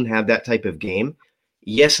Dalton have that type of game.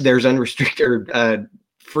 Yes, there's unrestricted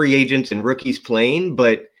free agents and rookies playing,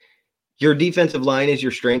 but your defensive line is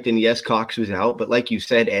your strength. And yes, Cox was out, but like you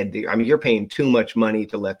said, Ed, you're paying too much money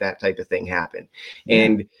to let that type of thing happen.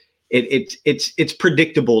 And it's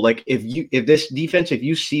predictable. Like if this defense, if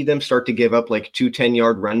you see them start to give up like 2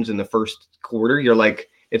 10-yard runs in the first quarter, you're like,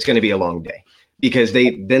 it's going to be a long day because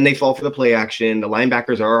they fall for the play action. The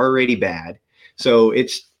linebackers are already bad. So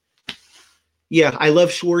I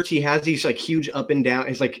love Schwartz. He has these like huge up and down.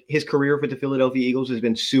 It's like his career with the Philadelphia Eagles has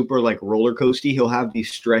been super like roller coasty. He'll have these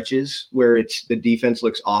stretches where the defense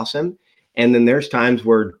looks awesome. And then there's times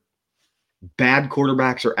where bad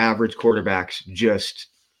quarterbacks or average quarterbacks just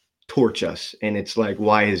torch us. And it's like,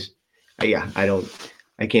 I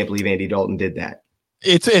can't believe Andy Dalton did that.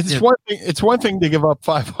 It's one thing to give up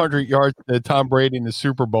 500 yards to Tom Brady in the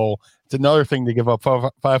Super Bowl. It's another thing to give up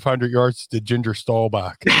 500 yards to Ginger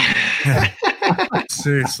Staubach.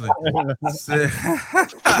 Seriously.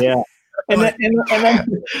 Yeah. And then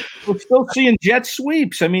we're still seeing jet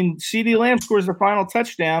sweeps. I mean, CeeDee Lamb scores the final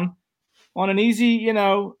touchdown on an easy, end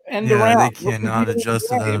around. They cannot adjust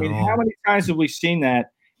to that at all. How many times have we seen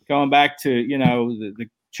that going back to, the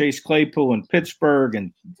Chase Claypool in Pittsburgh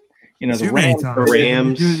and, the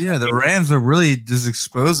Rams. The Rams are really just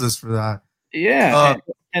exposed us for that. Yeah.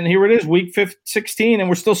 And here it is, week 16, and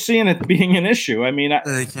we're still seeing it being an issue. I mean,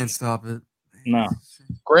 they can't stop it. No.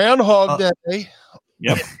 Groundhog Day.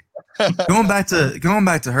 Yep. Going back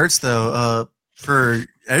to Hurts though, for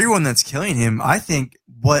everyone that's killing him, I think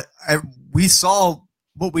we saw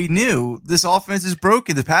what we knew. This offense is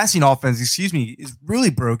broken. The passing offense, is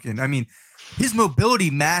really broken. I mean, his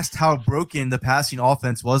mobility masked how broken the passing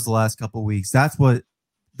offense was the last couple of weeks. That's what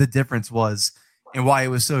the difference was and why it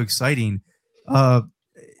was so exciting.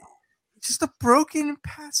 Just a broken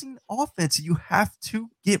passing offense. You have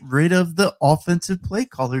to get rid of the offensive play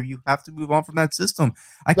caller. You have to move on from that system.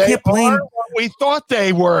 I can't blame what we thought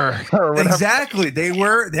they were. Exactly. They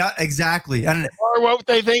were. Yeah, exactly. And or what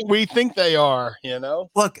we think they are,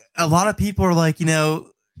 Look, a lot of people are like,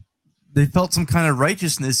 they felt some kind of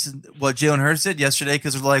righteousness in what Jalen Hurts did yesterday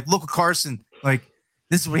because they're like, look at Carson. Like,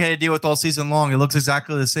 this is what we had to deal with all season long. It looks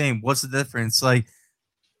exactly the same. What's the difference? Like,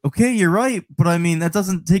 okay, you're right, but I mean that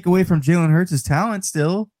doesn't take away from Jalen Hurts' talent.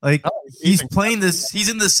 Still, like he's playing this. He's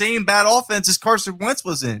in the same bad offense as Carson Wentz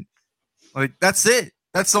was in. Like that's it.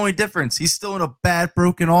 That's the only difference. He's still in a bad,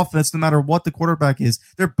 broken offense, no matter what the quarterback is.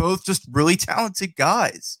 They're both just really talented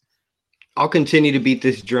guys. I'll continue to beat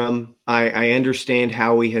this drum. I understand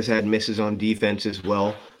Howie has had misses on defense as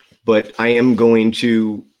well, but I am going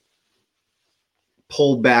to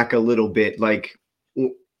pull back a little bit. Like.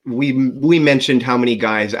 We mentioned how many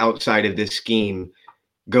guys outside of this scheme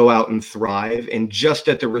go out and thrive. And just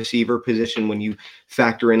at the receiver position, when you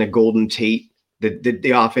factor in a Golden Tate,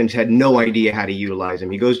 the offense had no idea how to utilize him.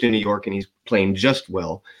 He goes to New York and he's playing just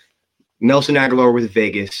well. Nelson Aguilar with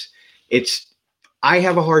Vegas. I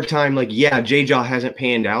have a hard time. Like, yeah, J-Jaw hasn't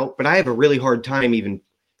panned out, but I have a really hard time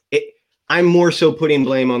I'm more so putting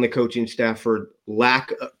blame on the coaching staff for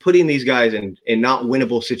putting these guys in not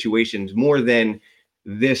winnable situations more than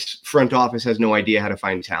this front office has no idea how to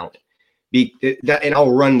find talent. And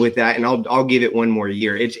I'll run with that, and I'll give it one more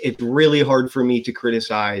year. It's really hard for me to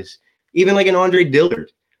criticize even like an Andre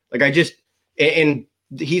Dillard. Like and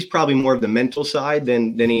he's probably more of the mental side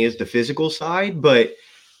than he is the physical side. But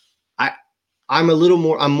I'm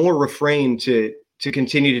more refrained to to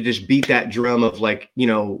continue to just beat that drum of like, you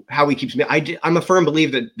know, how he keeps me. I'm a firm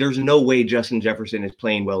believer that there's no way Justin Jefferson is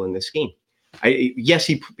playing well in this scheme. Yes,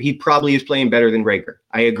 he probably is playing better than Reagor.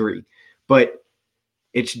 I agree. But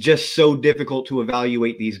it's just so difficult to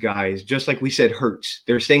evaluate these guys. Just like we said, Hurts.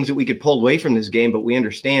 There's things that we could pull away from this game, but we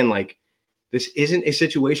understand like this isn't a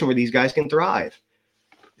situation where these guys can thrive.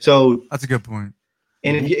 So that's a good point.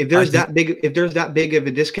 And if there's that big of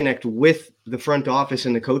a disconnect with the front office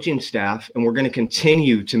and the coaching staff, and we're going to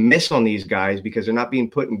continue to miss on these guys because they're not being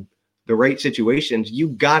put in the right situations, you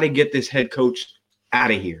got to get this head coach out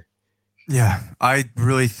of here. Yeah, I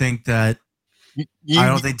really think that I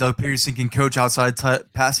don't think Doug Peterson can coach outside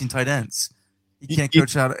passing tight ends. He can't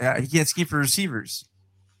coach out. He can't scheme for receivers.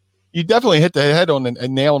 You definitely hit the head on a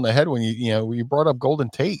nail on the head when you brought up Golden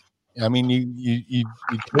Tate. I mean, you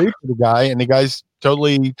trade for the guy, and the guy's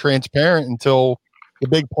totally transparent until the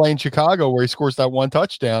big play in Chicago where he scores that one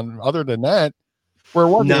touchdown. Other than that, where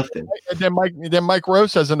was nothing? And then Mike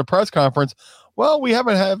Rose says in the press conference, "Well, we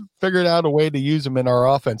haven't figured out a way to use him in our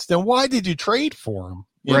offense." Then why did you trade for him?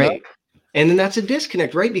 Right. And then that's a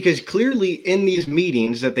disconnect, right? Because clearly in these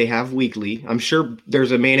meetings that they have weekly, I'm sure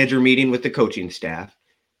there's a manager meeting with the coaching staff.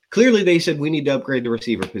 Clearly they said we need to upgrade the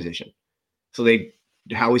receiver position. So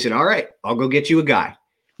Howie said, all right, I'll go get you a guy.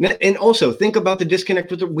 And also think about the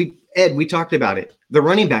disconnect with we talked about it, the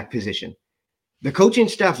running back position. The coaching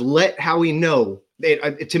staff let Howie know,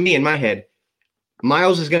 to me in my head,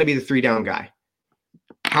 Miles is going to be the 3-down guy.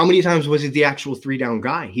 How many times was he the actual 3-down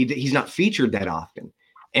guy? He's not featured that often.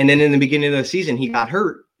 And then in the beginning of the season, he got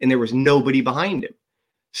hurt and there was nobody behind him.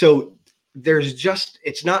 So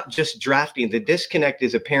it's not just drafting. The disconnect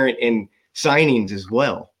is apparent in signings as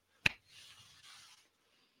well.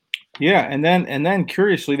 Yeah, and then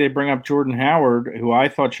curiously, they bring up Jordan Howard, who I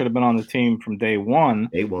thought should have been on the team from day one.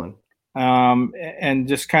 And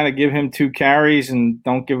just kind of give him 2 carries and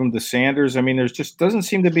don't give him to Sanders. I mean, there's just doesn't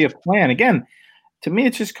seem to be a plan. Again, to me,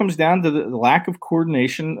 it just comes down to the lack of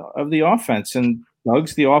coordination of the offense. And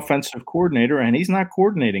Doug's the offensive coordinator, and he's not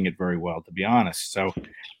coordinating it very well, to be honest. So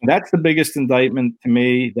that's the biggest indictment to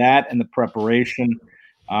me, that and the preparation,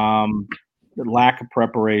 the lack of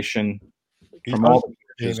preparation from all the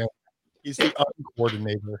coaches. He's the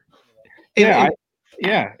uncoordinator.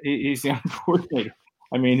 He's the uncoordinator.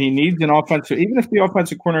 I mean, he needs an offensive – even if the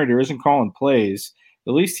offensive coordinator isn't calling plays,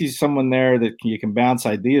 at least he's someone there that you can bounce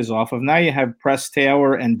ideas off of. Now you have Press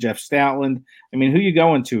Taylor and Jeff Stoutland. I mean, who you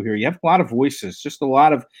going to here? You have a lot of voices, just a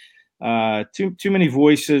lot of too many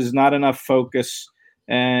voices, not enough focus,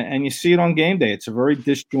 and you see it on game day. It's a very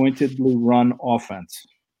disjointedly run offense.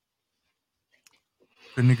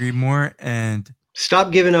 Couldn't agree more. And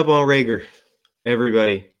stop giving up on Reagor,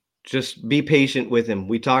 everybody. Just be patient with him.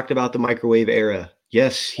 We talked about the microwave era.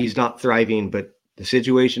 Yes, he's not thriving, but the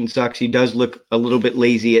situation sucks. He does look a little bit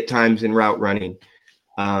lazy at times in route running.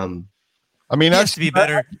 I mean, has to be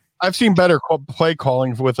better. I've seen better play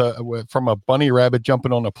calling from a bunny rabbit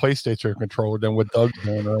jumping on a PlayStation controller than what Doug's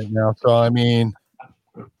doing right now. So I mean,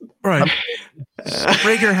 right,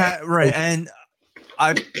 Reagor right, and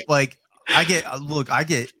I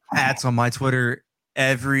get ads on my Twitter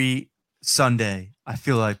every Sunday. I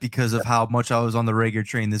feel like because of how much I was on the Reagor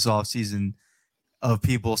train this offseason of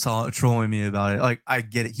people trolling me about it. Like, I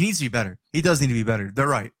get it. He needs to be better. He does need to be better. They're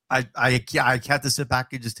right. I have to sit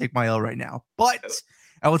back and just take my L right now. But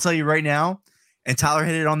I will tell you right now, and Tyler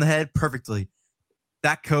hit it on the head perfectly,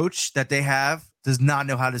 that coach that they have does not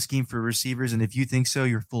know how to scheme for receivers. And if you think so,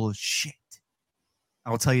 you're full of shit.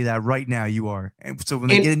 I will tell you that right now, you are. And so when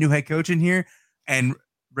they get a new head coach in here and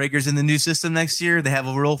Reagor's in the new system next year, they have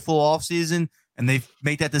a real full offseason and they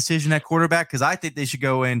make that decision at quarterback, because I think they should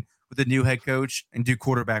go in with the new head coach and do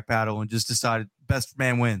quarterback battle and just decide best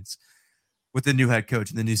man wins with the new head coach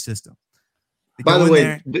and the new system. By the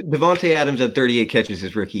way, Devontae Adams had 38 catches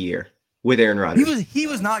his rookie year with Aaron Rodgers. He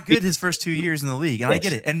was not good his first 2 years in the league, and I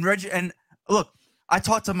get it. And look, I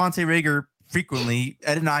talk to Monte Reagor frequently.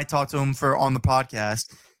 Ed and I talk to him on the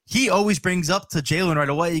podcast. He always brings up to Jalen right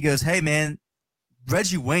away. He goes, "Hey man,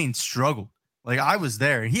 Reggie Wayne struggled. Like, I was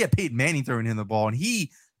there. He had Peyton Manning throwing him the ball, and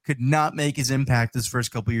he could not make his impact his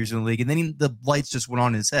first couple years in the league. And then the lights just went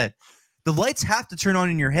on in his head. The lights have to turn on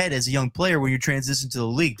in your head as a young player when you transition to the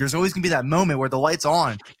league. There's always going to be that moment where the light's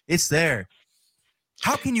on. It's there.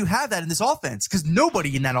 How can you have that in this offense? Because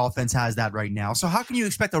nobody in that offense has that right now. So how can you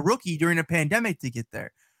expect a rookie during a pandemic to get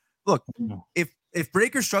there? Look, if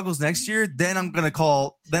Reagor struggles next year, then I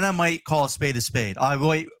might call a spade. I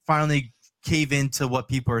might finally cave into what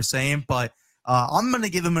people are saying, but I'm going to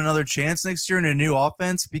give him another chance next year in a new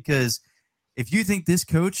offense, because If you think this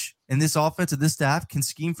coach and this offense and this staff can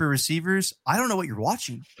scheme for receivers, I don't know what you're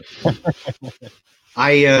watching.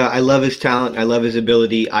 I love his talent. I love his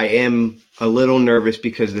ability. I am a little nervous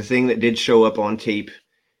because the thing that did show up on tape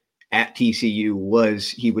at TCU was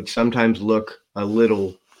he would sometimes look a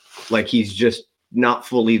little like he's just not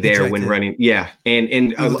fully there Dejected. when running. Yeah. And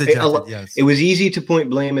it was easy to point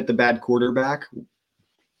blame at the bad quarterback,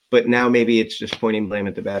 but now maybe it's just pointing blame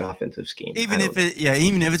at the bad offensive scheme. Even if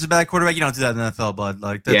it's a bad quarterback, you don't do that in the NFL, bud.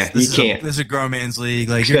 Like, this can't. This is a grown man's league.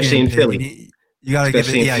 Like, especially in Philly. You gotta give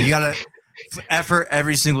it. Yeah, you gotta effort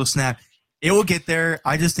every single snap. It will get there.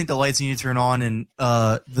 I just think the lights need to turn on, and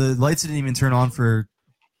the lights didn't even turn on for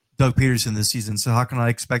Doug Peterson this season. So how can I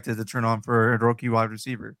expect it to turn on for a rookie wide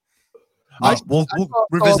receiver? We'll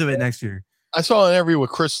revisit it next year. I saw an interview with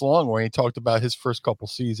Chris Long where he talked about his first couple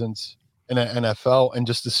seasons in the NFL and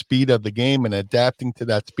just the speed of the game and adapting to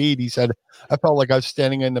that speed. He said, I felt like I was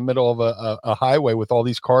standing in the middle of a highway with all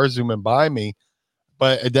these cars zooming by me.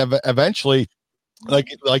 But eventually, like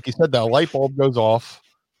you said, that light bulb goes off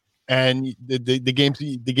and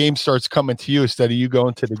the game starts coming to you instead of you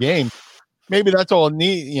going to the game. Maybe that's all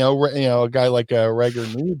need. A guy like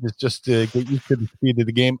Reagor needs is just to get used to the speed of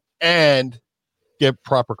the game and get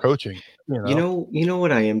proper coaching. You know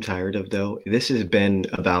what I am tired of though? This has been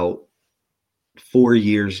about 4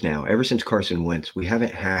 years now. Ever since Carson Wentz, we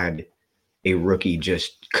haven't had a rookie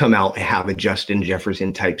just come out and have a Justin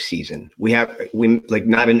Jefferson type season. We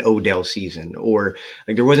not an Odell season, or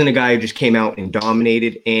like there wasn't a guy who just came out and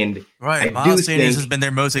dominated. And right, Miles Sanders has been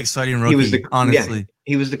their most exciting rookie. Honestly,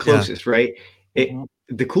 he was the closest. Yeah. Right.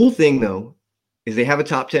 The cool thing though is they have a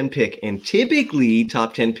top 10 pick, and typically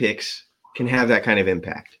top 10 picks can have that kind of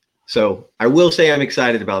impact. So I will say I'm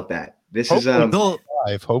excited about that. This is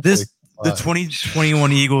hopefully. The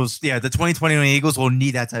 2021 Eagles. Yeah, the 2021 Eagles will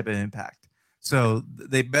need that type of impact. So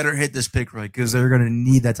they better hit this pick right because they're going to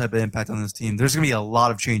need that type of impact on this team. There's going to be a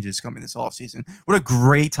lot of changes coming this offseason. What a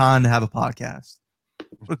great time to have a podcast.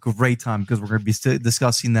 What a great time because we're going to be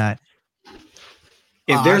discussing that.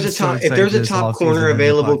 If there's a top corner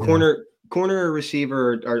available, corner or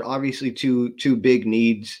receiver are obviously two big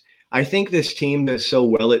needs. I think this team does so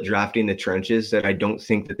well at drafting the trenches that I don't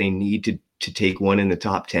think that they need to take one in the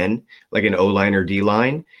top 10, like an O-line or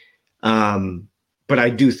D-line. But I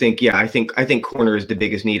do think, I think corner is the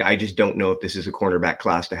biggest need. I just don't know if this is a cornerback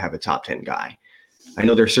class to have a top 10 guy. I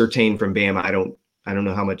know there's Surtain from Bama. I don't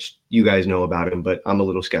know how much you guys know about him, but I'm a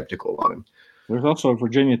little skeptical on him. There's also a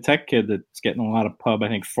Virginia Tech kid that's getting a lot of pub. I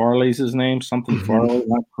think Farley's his name, something Farley,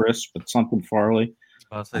 not Chris, but something Farley.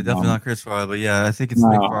 I'll say definitely not Chris Farley, but yeah, I think it's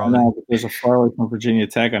Nick Farley. No, there's a Farley from Virginia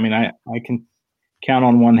Tech. I mean, I can count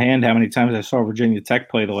on one hand how many times I saw Virginia Tech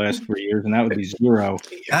play the last 3 years, and that would be 0.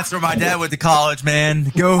 That's where my dad went to college,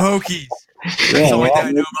 man. Go Hokies. That's the only thing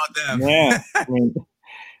I know about them. Yeah, I mean,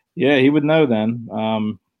 yeah, he would know then.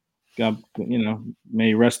 God, may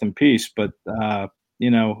he rest in peace. But I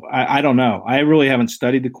don't know. I really haven't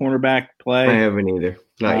studied the cornerback play. I haven't either.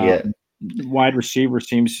 Not yet. Wide receiver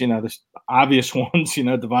seems, the obvious ones.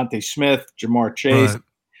 Devontae Smith, Jamar Chase. Right.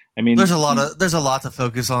 I mean, there's a lot to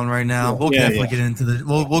focus on right now. We'll definitely get into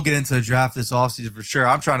we'll get into the draft this offseason for sure.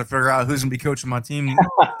 I'm trying to figure out who's gonna be coaching my team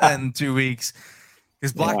in 2 weeks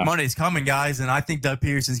because Black Monday's coming, guys, and I think Doug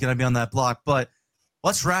Peterson's gonna be on that block. But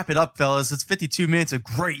let's wrap it up, fellas. It's 52 minutes of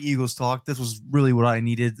great Eagles talk. This was really what I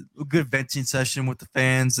needed. A good venting session with the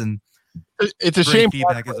fans, and it's a shame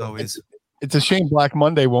feedback as always. It's a shame Black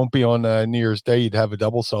Monday won't be on New Year's Day. You'd have a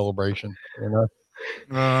double celebration.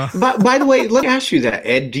 By the way, let me ask you that,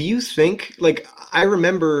 Ed. Do you think, I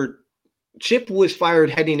remember Chip was fired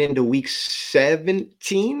heading into week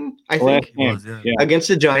 17, I think, against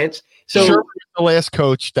the Giants. So Shermer was the last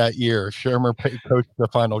coach that year. Shermer coached the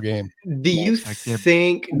final game. Do you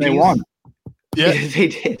think they won? Yeah, they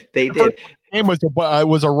did. They did. The game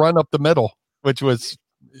was a run up the middle, which was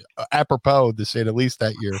apropos to say the least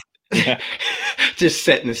that year. Just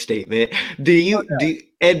setting a statement. Do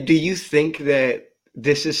you think that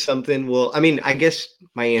this is something? Well, I mean, I guess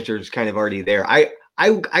my answer is kind of already there. I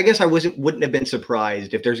guess I wouldn't have been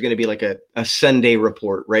surprised if there's going to be like a Sunday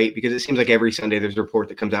report, right? Because it seems like every Sunday there's a report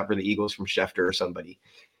that comes out for the Eagles from Schefter or somebody.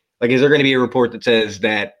 Like, is there going to be a report that says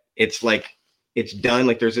that it's done?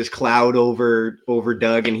 Like there's this cloud over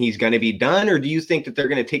Doug and he's going to be done? Or do you think that they're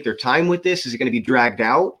going to take their time with this? Is it going to be dragged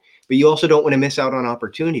out? But you also don't want to miss out on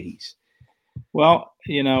opportunities. Well,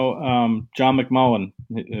 John McMullen,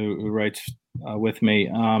 who writes with me,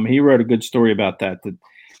 he wrote a good story about that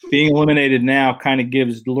being eliminated now kind of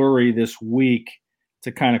gives Lurie this week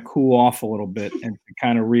to kind of cool off a little bit and to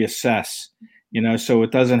kind of reassess, so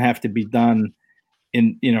it doesn't have to be done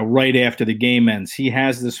right after the game ends. He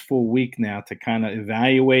has this full week now to kind of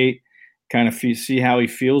evaluate, kind of see how he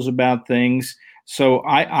feels about things. So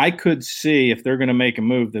I could see if they're going to make a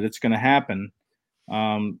move that it's going to happen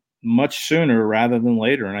much sooner rather than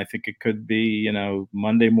later. And I think it could be,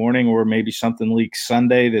 Monday morning, or maybe something leaks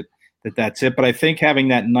Sunday that's it. But I think having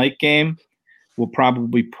that night game will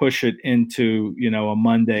probably push it into, a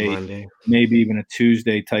Monday, maybe even a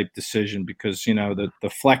Tuesday type decision, because,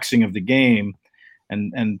 the flexing of the game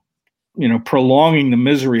and prolonging the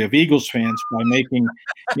misery of Eagles fans by making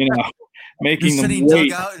They're them setting wait.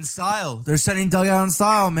 dugout in style. They're setting dugout in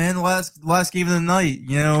style, man. The last game of the night,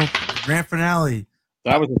 grand finale.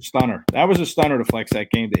 That was a stunner. That was a stunner to flex that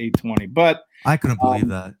game to 820. But I couldn't believe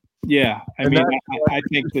that. Yeah, I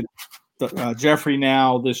think that Jeffrey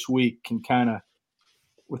now this week can kind of,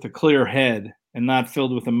 with a clear head and not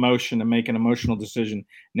filled with emotion and make an emotional decision.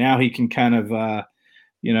 Now he can kind of,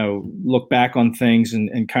 look back on things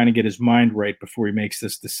and kind of get his mind right before he makes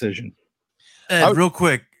this decision. Real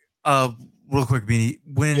quick, Beanie.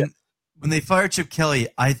 When they fired Chip Kelly,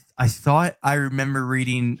 I thought I remember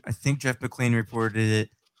reading, I think Jeff McLean reported it,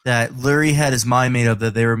 that Lurie had his mind made up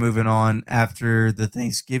that they were moving on after the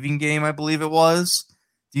Thanksgiving game, I believe it was.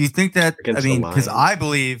 Do you think that, because I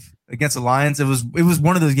believe against the Lions, it was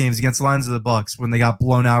one of those games against the Lions of the Bucks when they got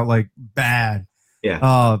blown out like bad.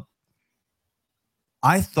 Yeah.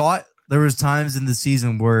 I thought there was times in the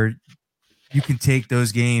season where you can take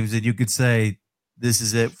those games and you could say, this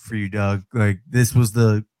is it for you, Doug. Like this was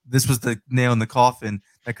the nail in the coffin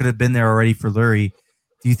that could have been there already for Lurie.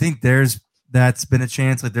 Do you think that's been a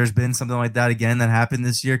chance? Like there's been something like that again that happened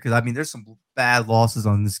this year? Because there's some bad losses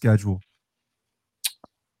on the schedule.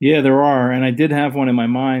 Yeah, there are, and I did have one in my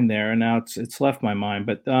mind there, and now it's left my mind.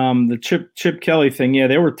 But the Chip Kelly thing, yeah,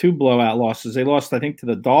 there were 2 blowout losses. They lost, I think, to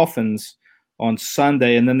the Dolphins on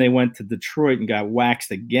Sunday, and then they went to Detroit and got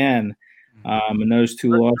waxed again. And those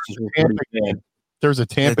 2 losses were pretty bad. There's a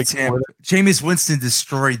Tampa. Jameis Winston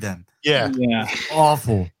destroyed them. Yeah.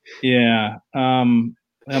 Awful. Yeah. I'm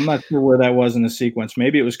not sure where that was in the sequence.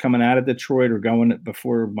 Maybe it was coming out of Detroit or going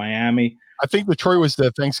before Miami. I think Detroit was the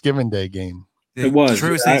Thanksgiving Day game. It was.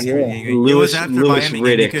 Detroit was Thanksgiving game. It was after Miami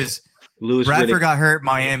game because Bradford got hurt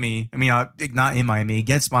Miami. Not in Miami,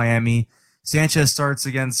 against Miami. Sanchez starts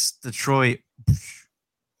against Detroit.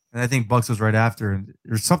 And I think Bucks was right after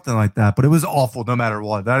or something like that. But it was awful no matter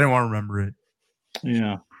what. I didn't want to remember it.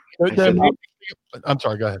 Yeah. I'm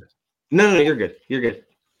sorry, go ahead. No, you're good. You're good.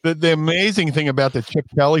 The amazing thing about the Chip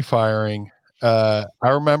Kelly firing, I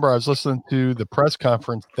remember I was listening to the press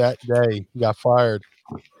conference that day he got fired.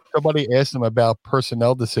 Somebody asked him about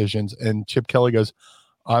personnel decisions, and Chip Kelly goes,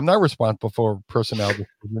 I'm not responsible for personnel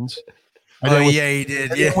decisions. He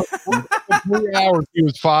did. Yeah. 3 hours he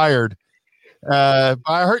was fired. I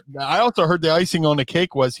also heard the icing on the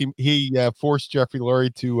cake was he forced Jeffrey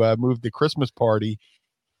Lurie to move the Christmas party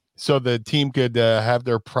so the team could have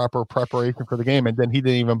their proper preparation for the game, and then he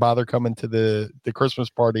didn't even bother coming to the Christmas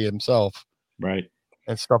party himself, right?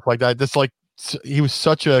 And stuff like that. Just like he was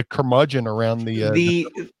such a curmudgeon around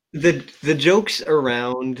the jokes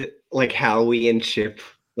around like Howie and Chip,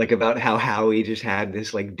 like about how Howie just had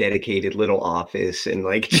this like dedicated little office and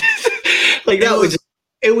like it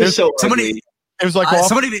was so somebody. It was like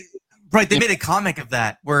they made a comic of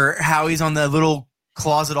that where Howie's on the little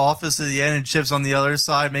closet office at the end and Chip's on the other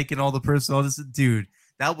side making all the personnel. Dude,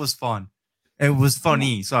 that was fun. It was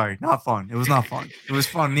funny. Sorry, not fun. It was not fun. It was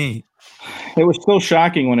funny. It was still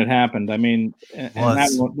shocking when it happened. And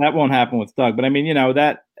that won't happen with Doug. But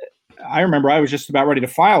that I remember I was just about ready to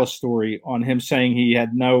file a story on him saying he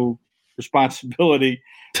had no responsibility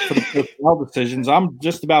for the personnel decisions. I'm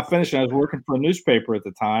just about finishing. I was working for a newspaper at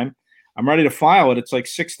the time. I'm ready to file it. It's like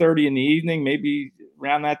 6:30 in the evening, maybe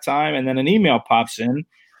around that time. And then an email pops in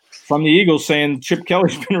from the Eagles saying Chip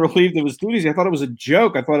Kelly's been relieved of his duties. I thought it was a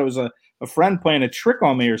joke. I thought it was a friend playing a trick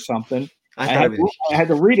on me or something. I had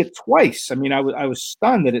to read it twice. I was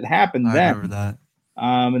stunned that it happened then. I remember that.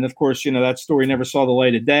 And of course, that story never saw the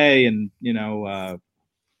light of day, and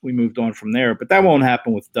we moved on from there. But that won't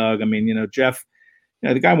happen with Doug. Jeff,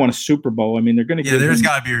 the guy won a Super Bowl. They're going to give there's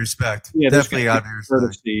got to be respect. Yeah, definitely got to be respect.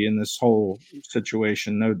 Courtesy in this whole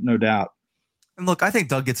situation, no doubt. And look, I think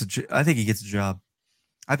Doug gets he gets a job.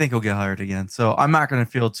 I think he'll get hired again. So I'm not going to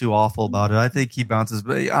feel too awful about it. I think he bounces,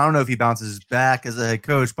 but I don't know if he bounces back as a head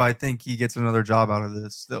coach, but I think he gets another job out of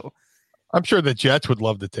this still. I'm sure the Jets would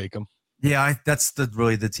love to take him. Yeah, that's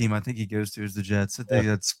really the team I think he goes to is the Jets. I think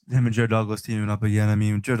that's him and Joe Douglas teaming up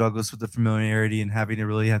again. Joe Douglas with the familiarity and having to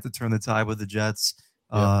really have to turn the tide with the Jets.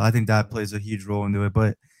 I think that plays a huge role into it,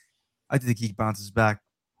 but I think he bounces back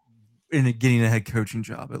in getting a head coaching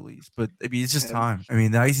job at least. But I mean, it's just time. I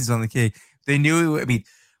mean, the icing's on the cake. They knew. I mean,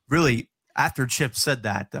 really, after Chip said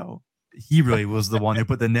that, though, he really was the one who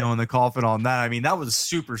put the nail in the coffin on that. I mean, that was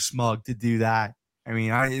super smug to do that. I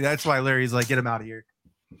mean, that's why Larry's like, get him out of here.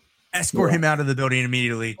 Escort him out of the building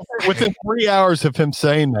immediately. Within 3 hours of him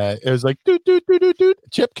saying that, it was like,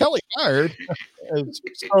 Chip Kelly fired.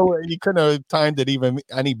 So you couldn't have timed it even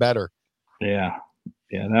any better. Yeah.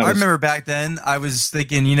 I remember back then, I was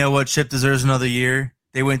thinking, you know what, Chip deserves another year.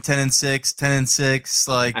 They went 10-6.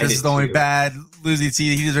 Like, this is the only bad losing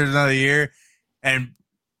season. He deserves another year. And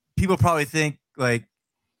people probably think, like,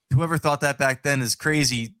 whoever thought that back then is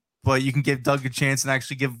crazy, but you can give Doug a chance and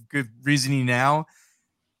actually give good reasoning now.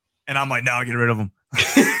 And I'm like, no, get rid of him.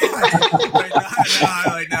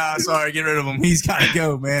 Sorry, get rid of him. He's got to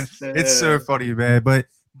go, man. It's so funny, man. But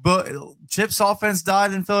Chip's offense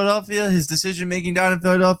died in Philadelphia. His decision-making died in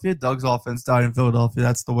Philadelphia. Doug's offense died in Philadelphia.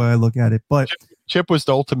 That's the way I look at it. But Chip was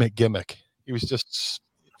the ultimate gimmick. He was just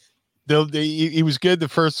he was good the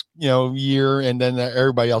first year, and then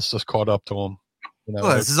everybody else just caught up to him.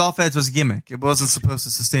 His offense was a gimmick. It wasn't supposed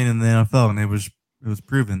to sustain in the NFL, and it was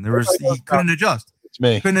proven. He couldn't adjust.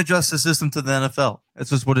 Me. He couldn't adjust the system to the NFL. That's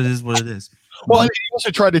just what it is. Well, he also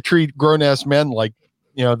tried to treat grown-ass men like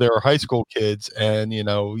they're high school kids, and you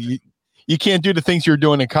can't do the things you're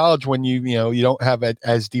doing in college when you don't have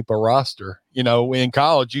as deep a roster. In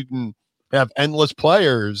college you can have endless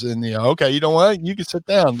players, and okay, you know what? You can sit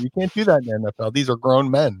down. You can't do that in the NFL. These are grown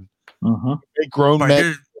men. Big grown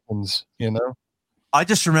men. I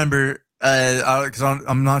just remember because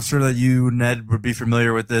I'm not sure that you, Ned, would be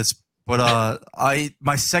familiar with this, but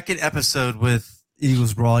my second episode with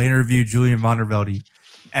Eagles Brawl, I interviewed Julian Vondervelde,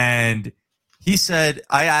 and he said,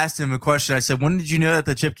 I asked him a question. I said, when did you know that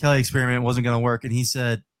the Chip Kelly experiment wasn't going to work? And he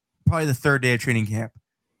said, probably the third day of training camp.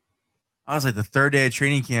 I was like, the third day of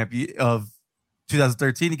training camp of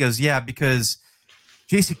 2013? He goes, yeah, because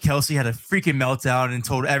Jason Kelce had a freaking meltdown and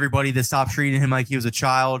told everybody to stop treating him like he was a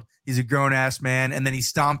child. He's a grown-ass man. And then he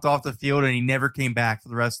stomped off the field and he never came back for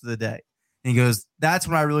the rest of the day. And he goes, that's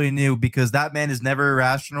when I really knew, because that man is never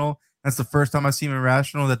irrational. That's the first time I've seen him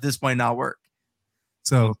irrational, that this might not work.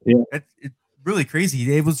 So it's really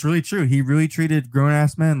crazy. It was really true. He really treated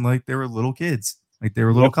grown-ass men like they were little kids, like they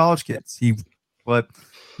were little college kids.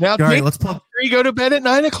 Now, let's plug. You go to bed at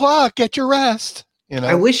 9:00. Get your rest.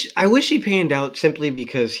 I wish he panned out simply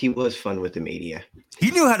because he was fun with the media. He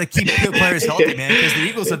knew how to keep players healthy, man, because the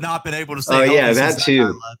Eagles have not been able to stay healthy. Oh, yeah, that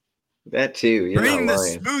too. That too. You're Bring the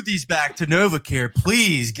smoothies back to NovaCare,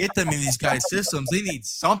 please. Get them in these guys' systems. They need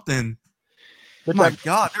something. Oh my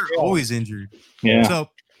God, they're always injured. Yeah. So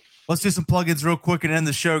let's do some plugins real quick and end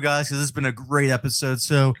the show, guys, because this has been a great episode.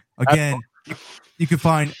 So again, you can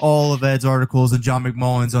find all of Ed's articles and John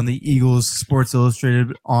McMullen's on the Eagles Sports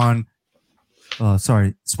Illustrated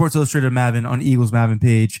Sports Illustrated Maven on Eagles Maven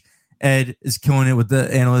page. Ed is killing it with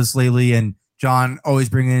the analysts lately, and John always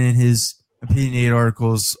bringing in his opinionated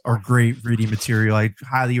articles are great reading material. I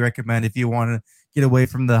highly recommend if you want to get away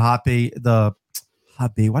from the hot bait. Why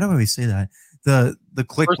do I always say that? The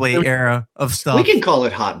clickbait era of stuff. We can call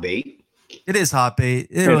it hot bait. It is hot bait.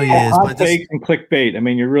 It really is. Hot bait and clickbait. I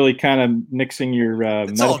mean, you're really kind of mixing your.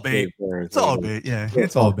 It's all bait. It's all bait. Yeah,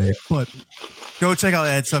 it's all bait. But go check out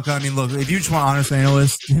Ed's stuff. I mean, look, if you just want honest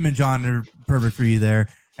analysts, him and John are perfect for you there.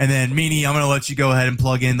 And then Meanie, I'm going to let you go ahead and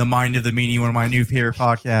plug in the Mind of the Meanie, one of my new favorite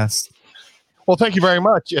podcasts. Well, thank you very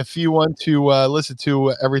much. If you want to listen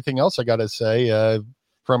to everything else I got to say,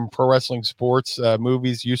 from pro wrestling, sports,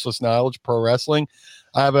 movies, useless knowledge, pro wrestling,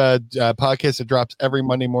 I have a podcast that drops every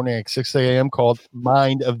Monday morning at 6 a.m. called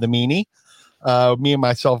Mind of the Meanie. Me and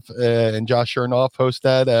myself and Josh Chernoff host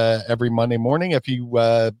that every Monday morning. If you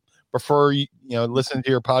prefer, listen to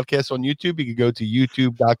your podcast on YouTube, you can go to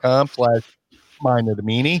youtube.com/Mind of the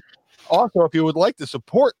Meanie. Also, if you would like to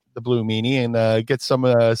support the Blue Meanie and get some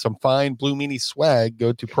fine Blue Meanie swag,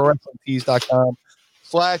 go to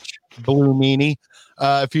prowrestlingtees.com/Blue Meanie.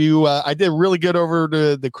 I did really good over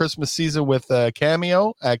the Christmas season with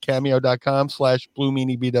Cameo at cameo.com/Blue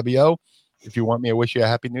Meanie BWO. If you want me to wish you a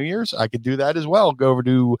happy New Year's, I could do that as well. Go over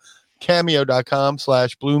to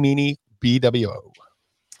cameo.com/Blue Meanie BWO.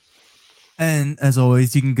 And as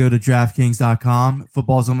always, you can go to DraftKings.com.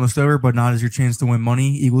 Football's almost over, but not as your chance to win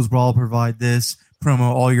money. Eagles Brawl provide this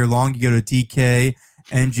promo all year long. You go to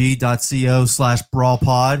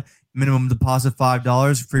dkng.co/brawlpod. Minimum deposit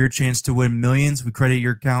 $5 for your chance to win millions. We credit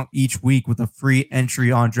your account each week with a free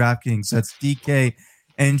entry on DraftKings. That's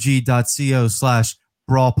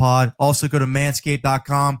dkng.co/brawlpod. Also go to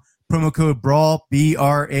manscaped.com. Promo code BRAWL,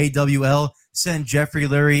 BRAWL. Send Jeffrey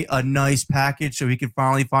Lurie a nice package so he can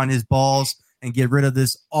finally find his balls. and get rid of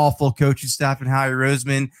this awful coaching staff and Howie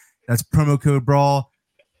Roseman. That's promo code BRAWL,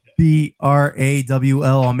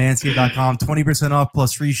 BRAWL on manscaped.com. 20% off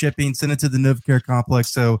plus free shipping. Send it to the Novacare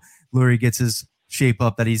Complex so Lurie gets his shape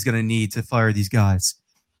up that he's going to need to fire these guys.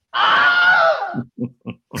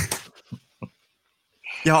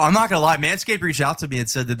 Yo, I'm not gonna lie. Manscaped reached out to me and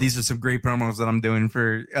said that these are some great promos that I'm doing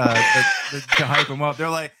for to hype them up. They're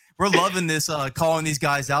like, we're loving this calling these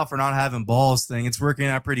guys out for not having balls thing. It's working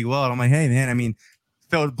out pretty well. And I'm like, hey man, I mean,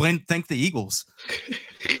 Phil, thank the Eagles.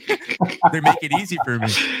 They make it easy for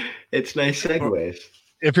me. It's nice segues.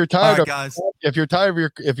 If you're tired right, of guys. if you're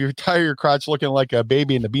tired of your crotch looking like a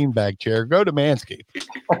baby in a beanbag chair, go to Manscaped.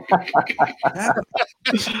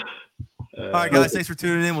 All right, guys. Thanks for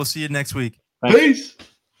tuning in. We'll see you next week. Peace.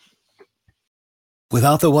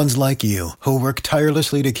 Without the ones like you, who work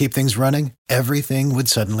tirelessly to keep things running, everything would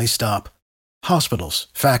suddenly stop. Hospitals,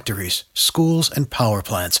 factories, schools, and power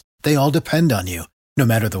plants, they all depend on you. No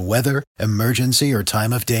matter the weather, emergency, or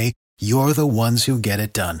time of day, you're the ones who get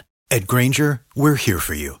it done. At Grainger, we're here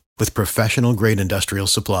for you with professional-grade industrial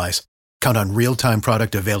supplies. Count on real-time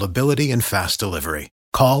product availability and fast delivery.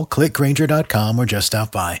 Call, click Grainger.com, or just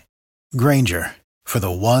stop by. Grainger, for the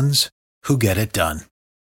ones who get it done.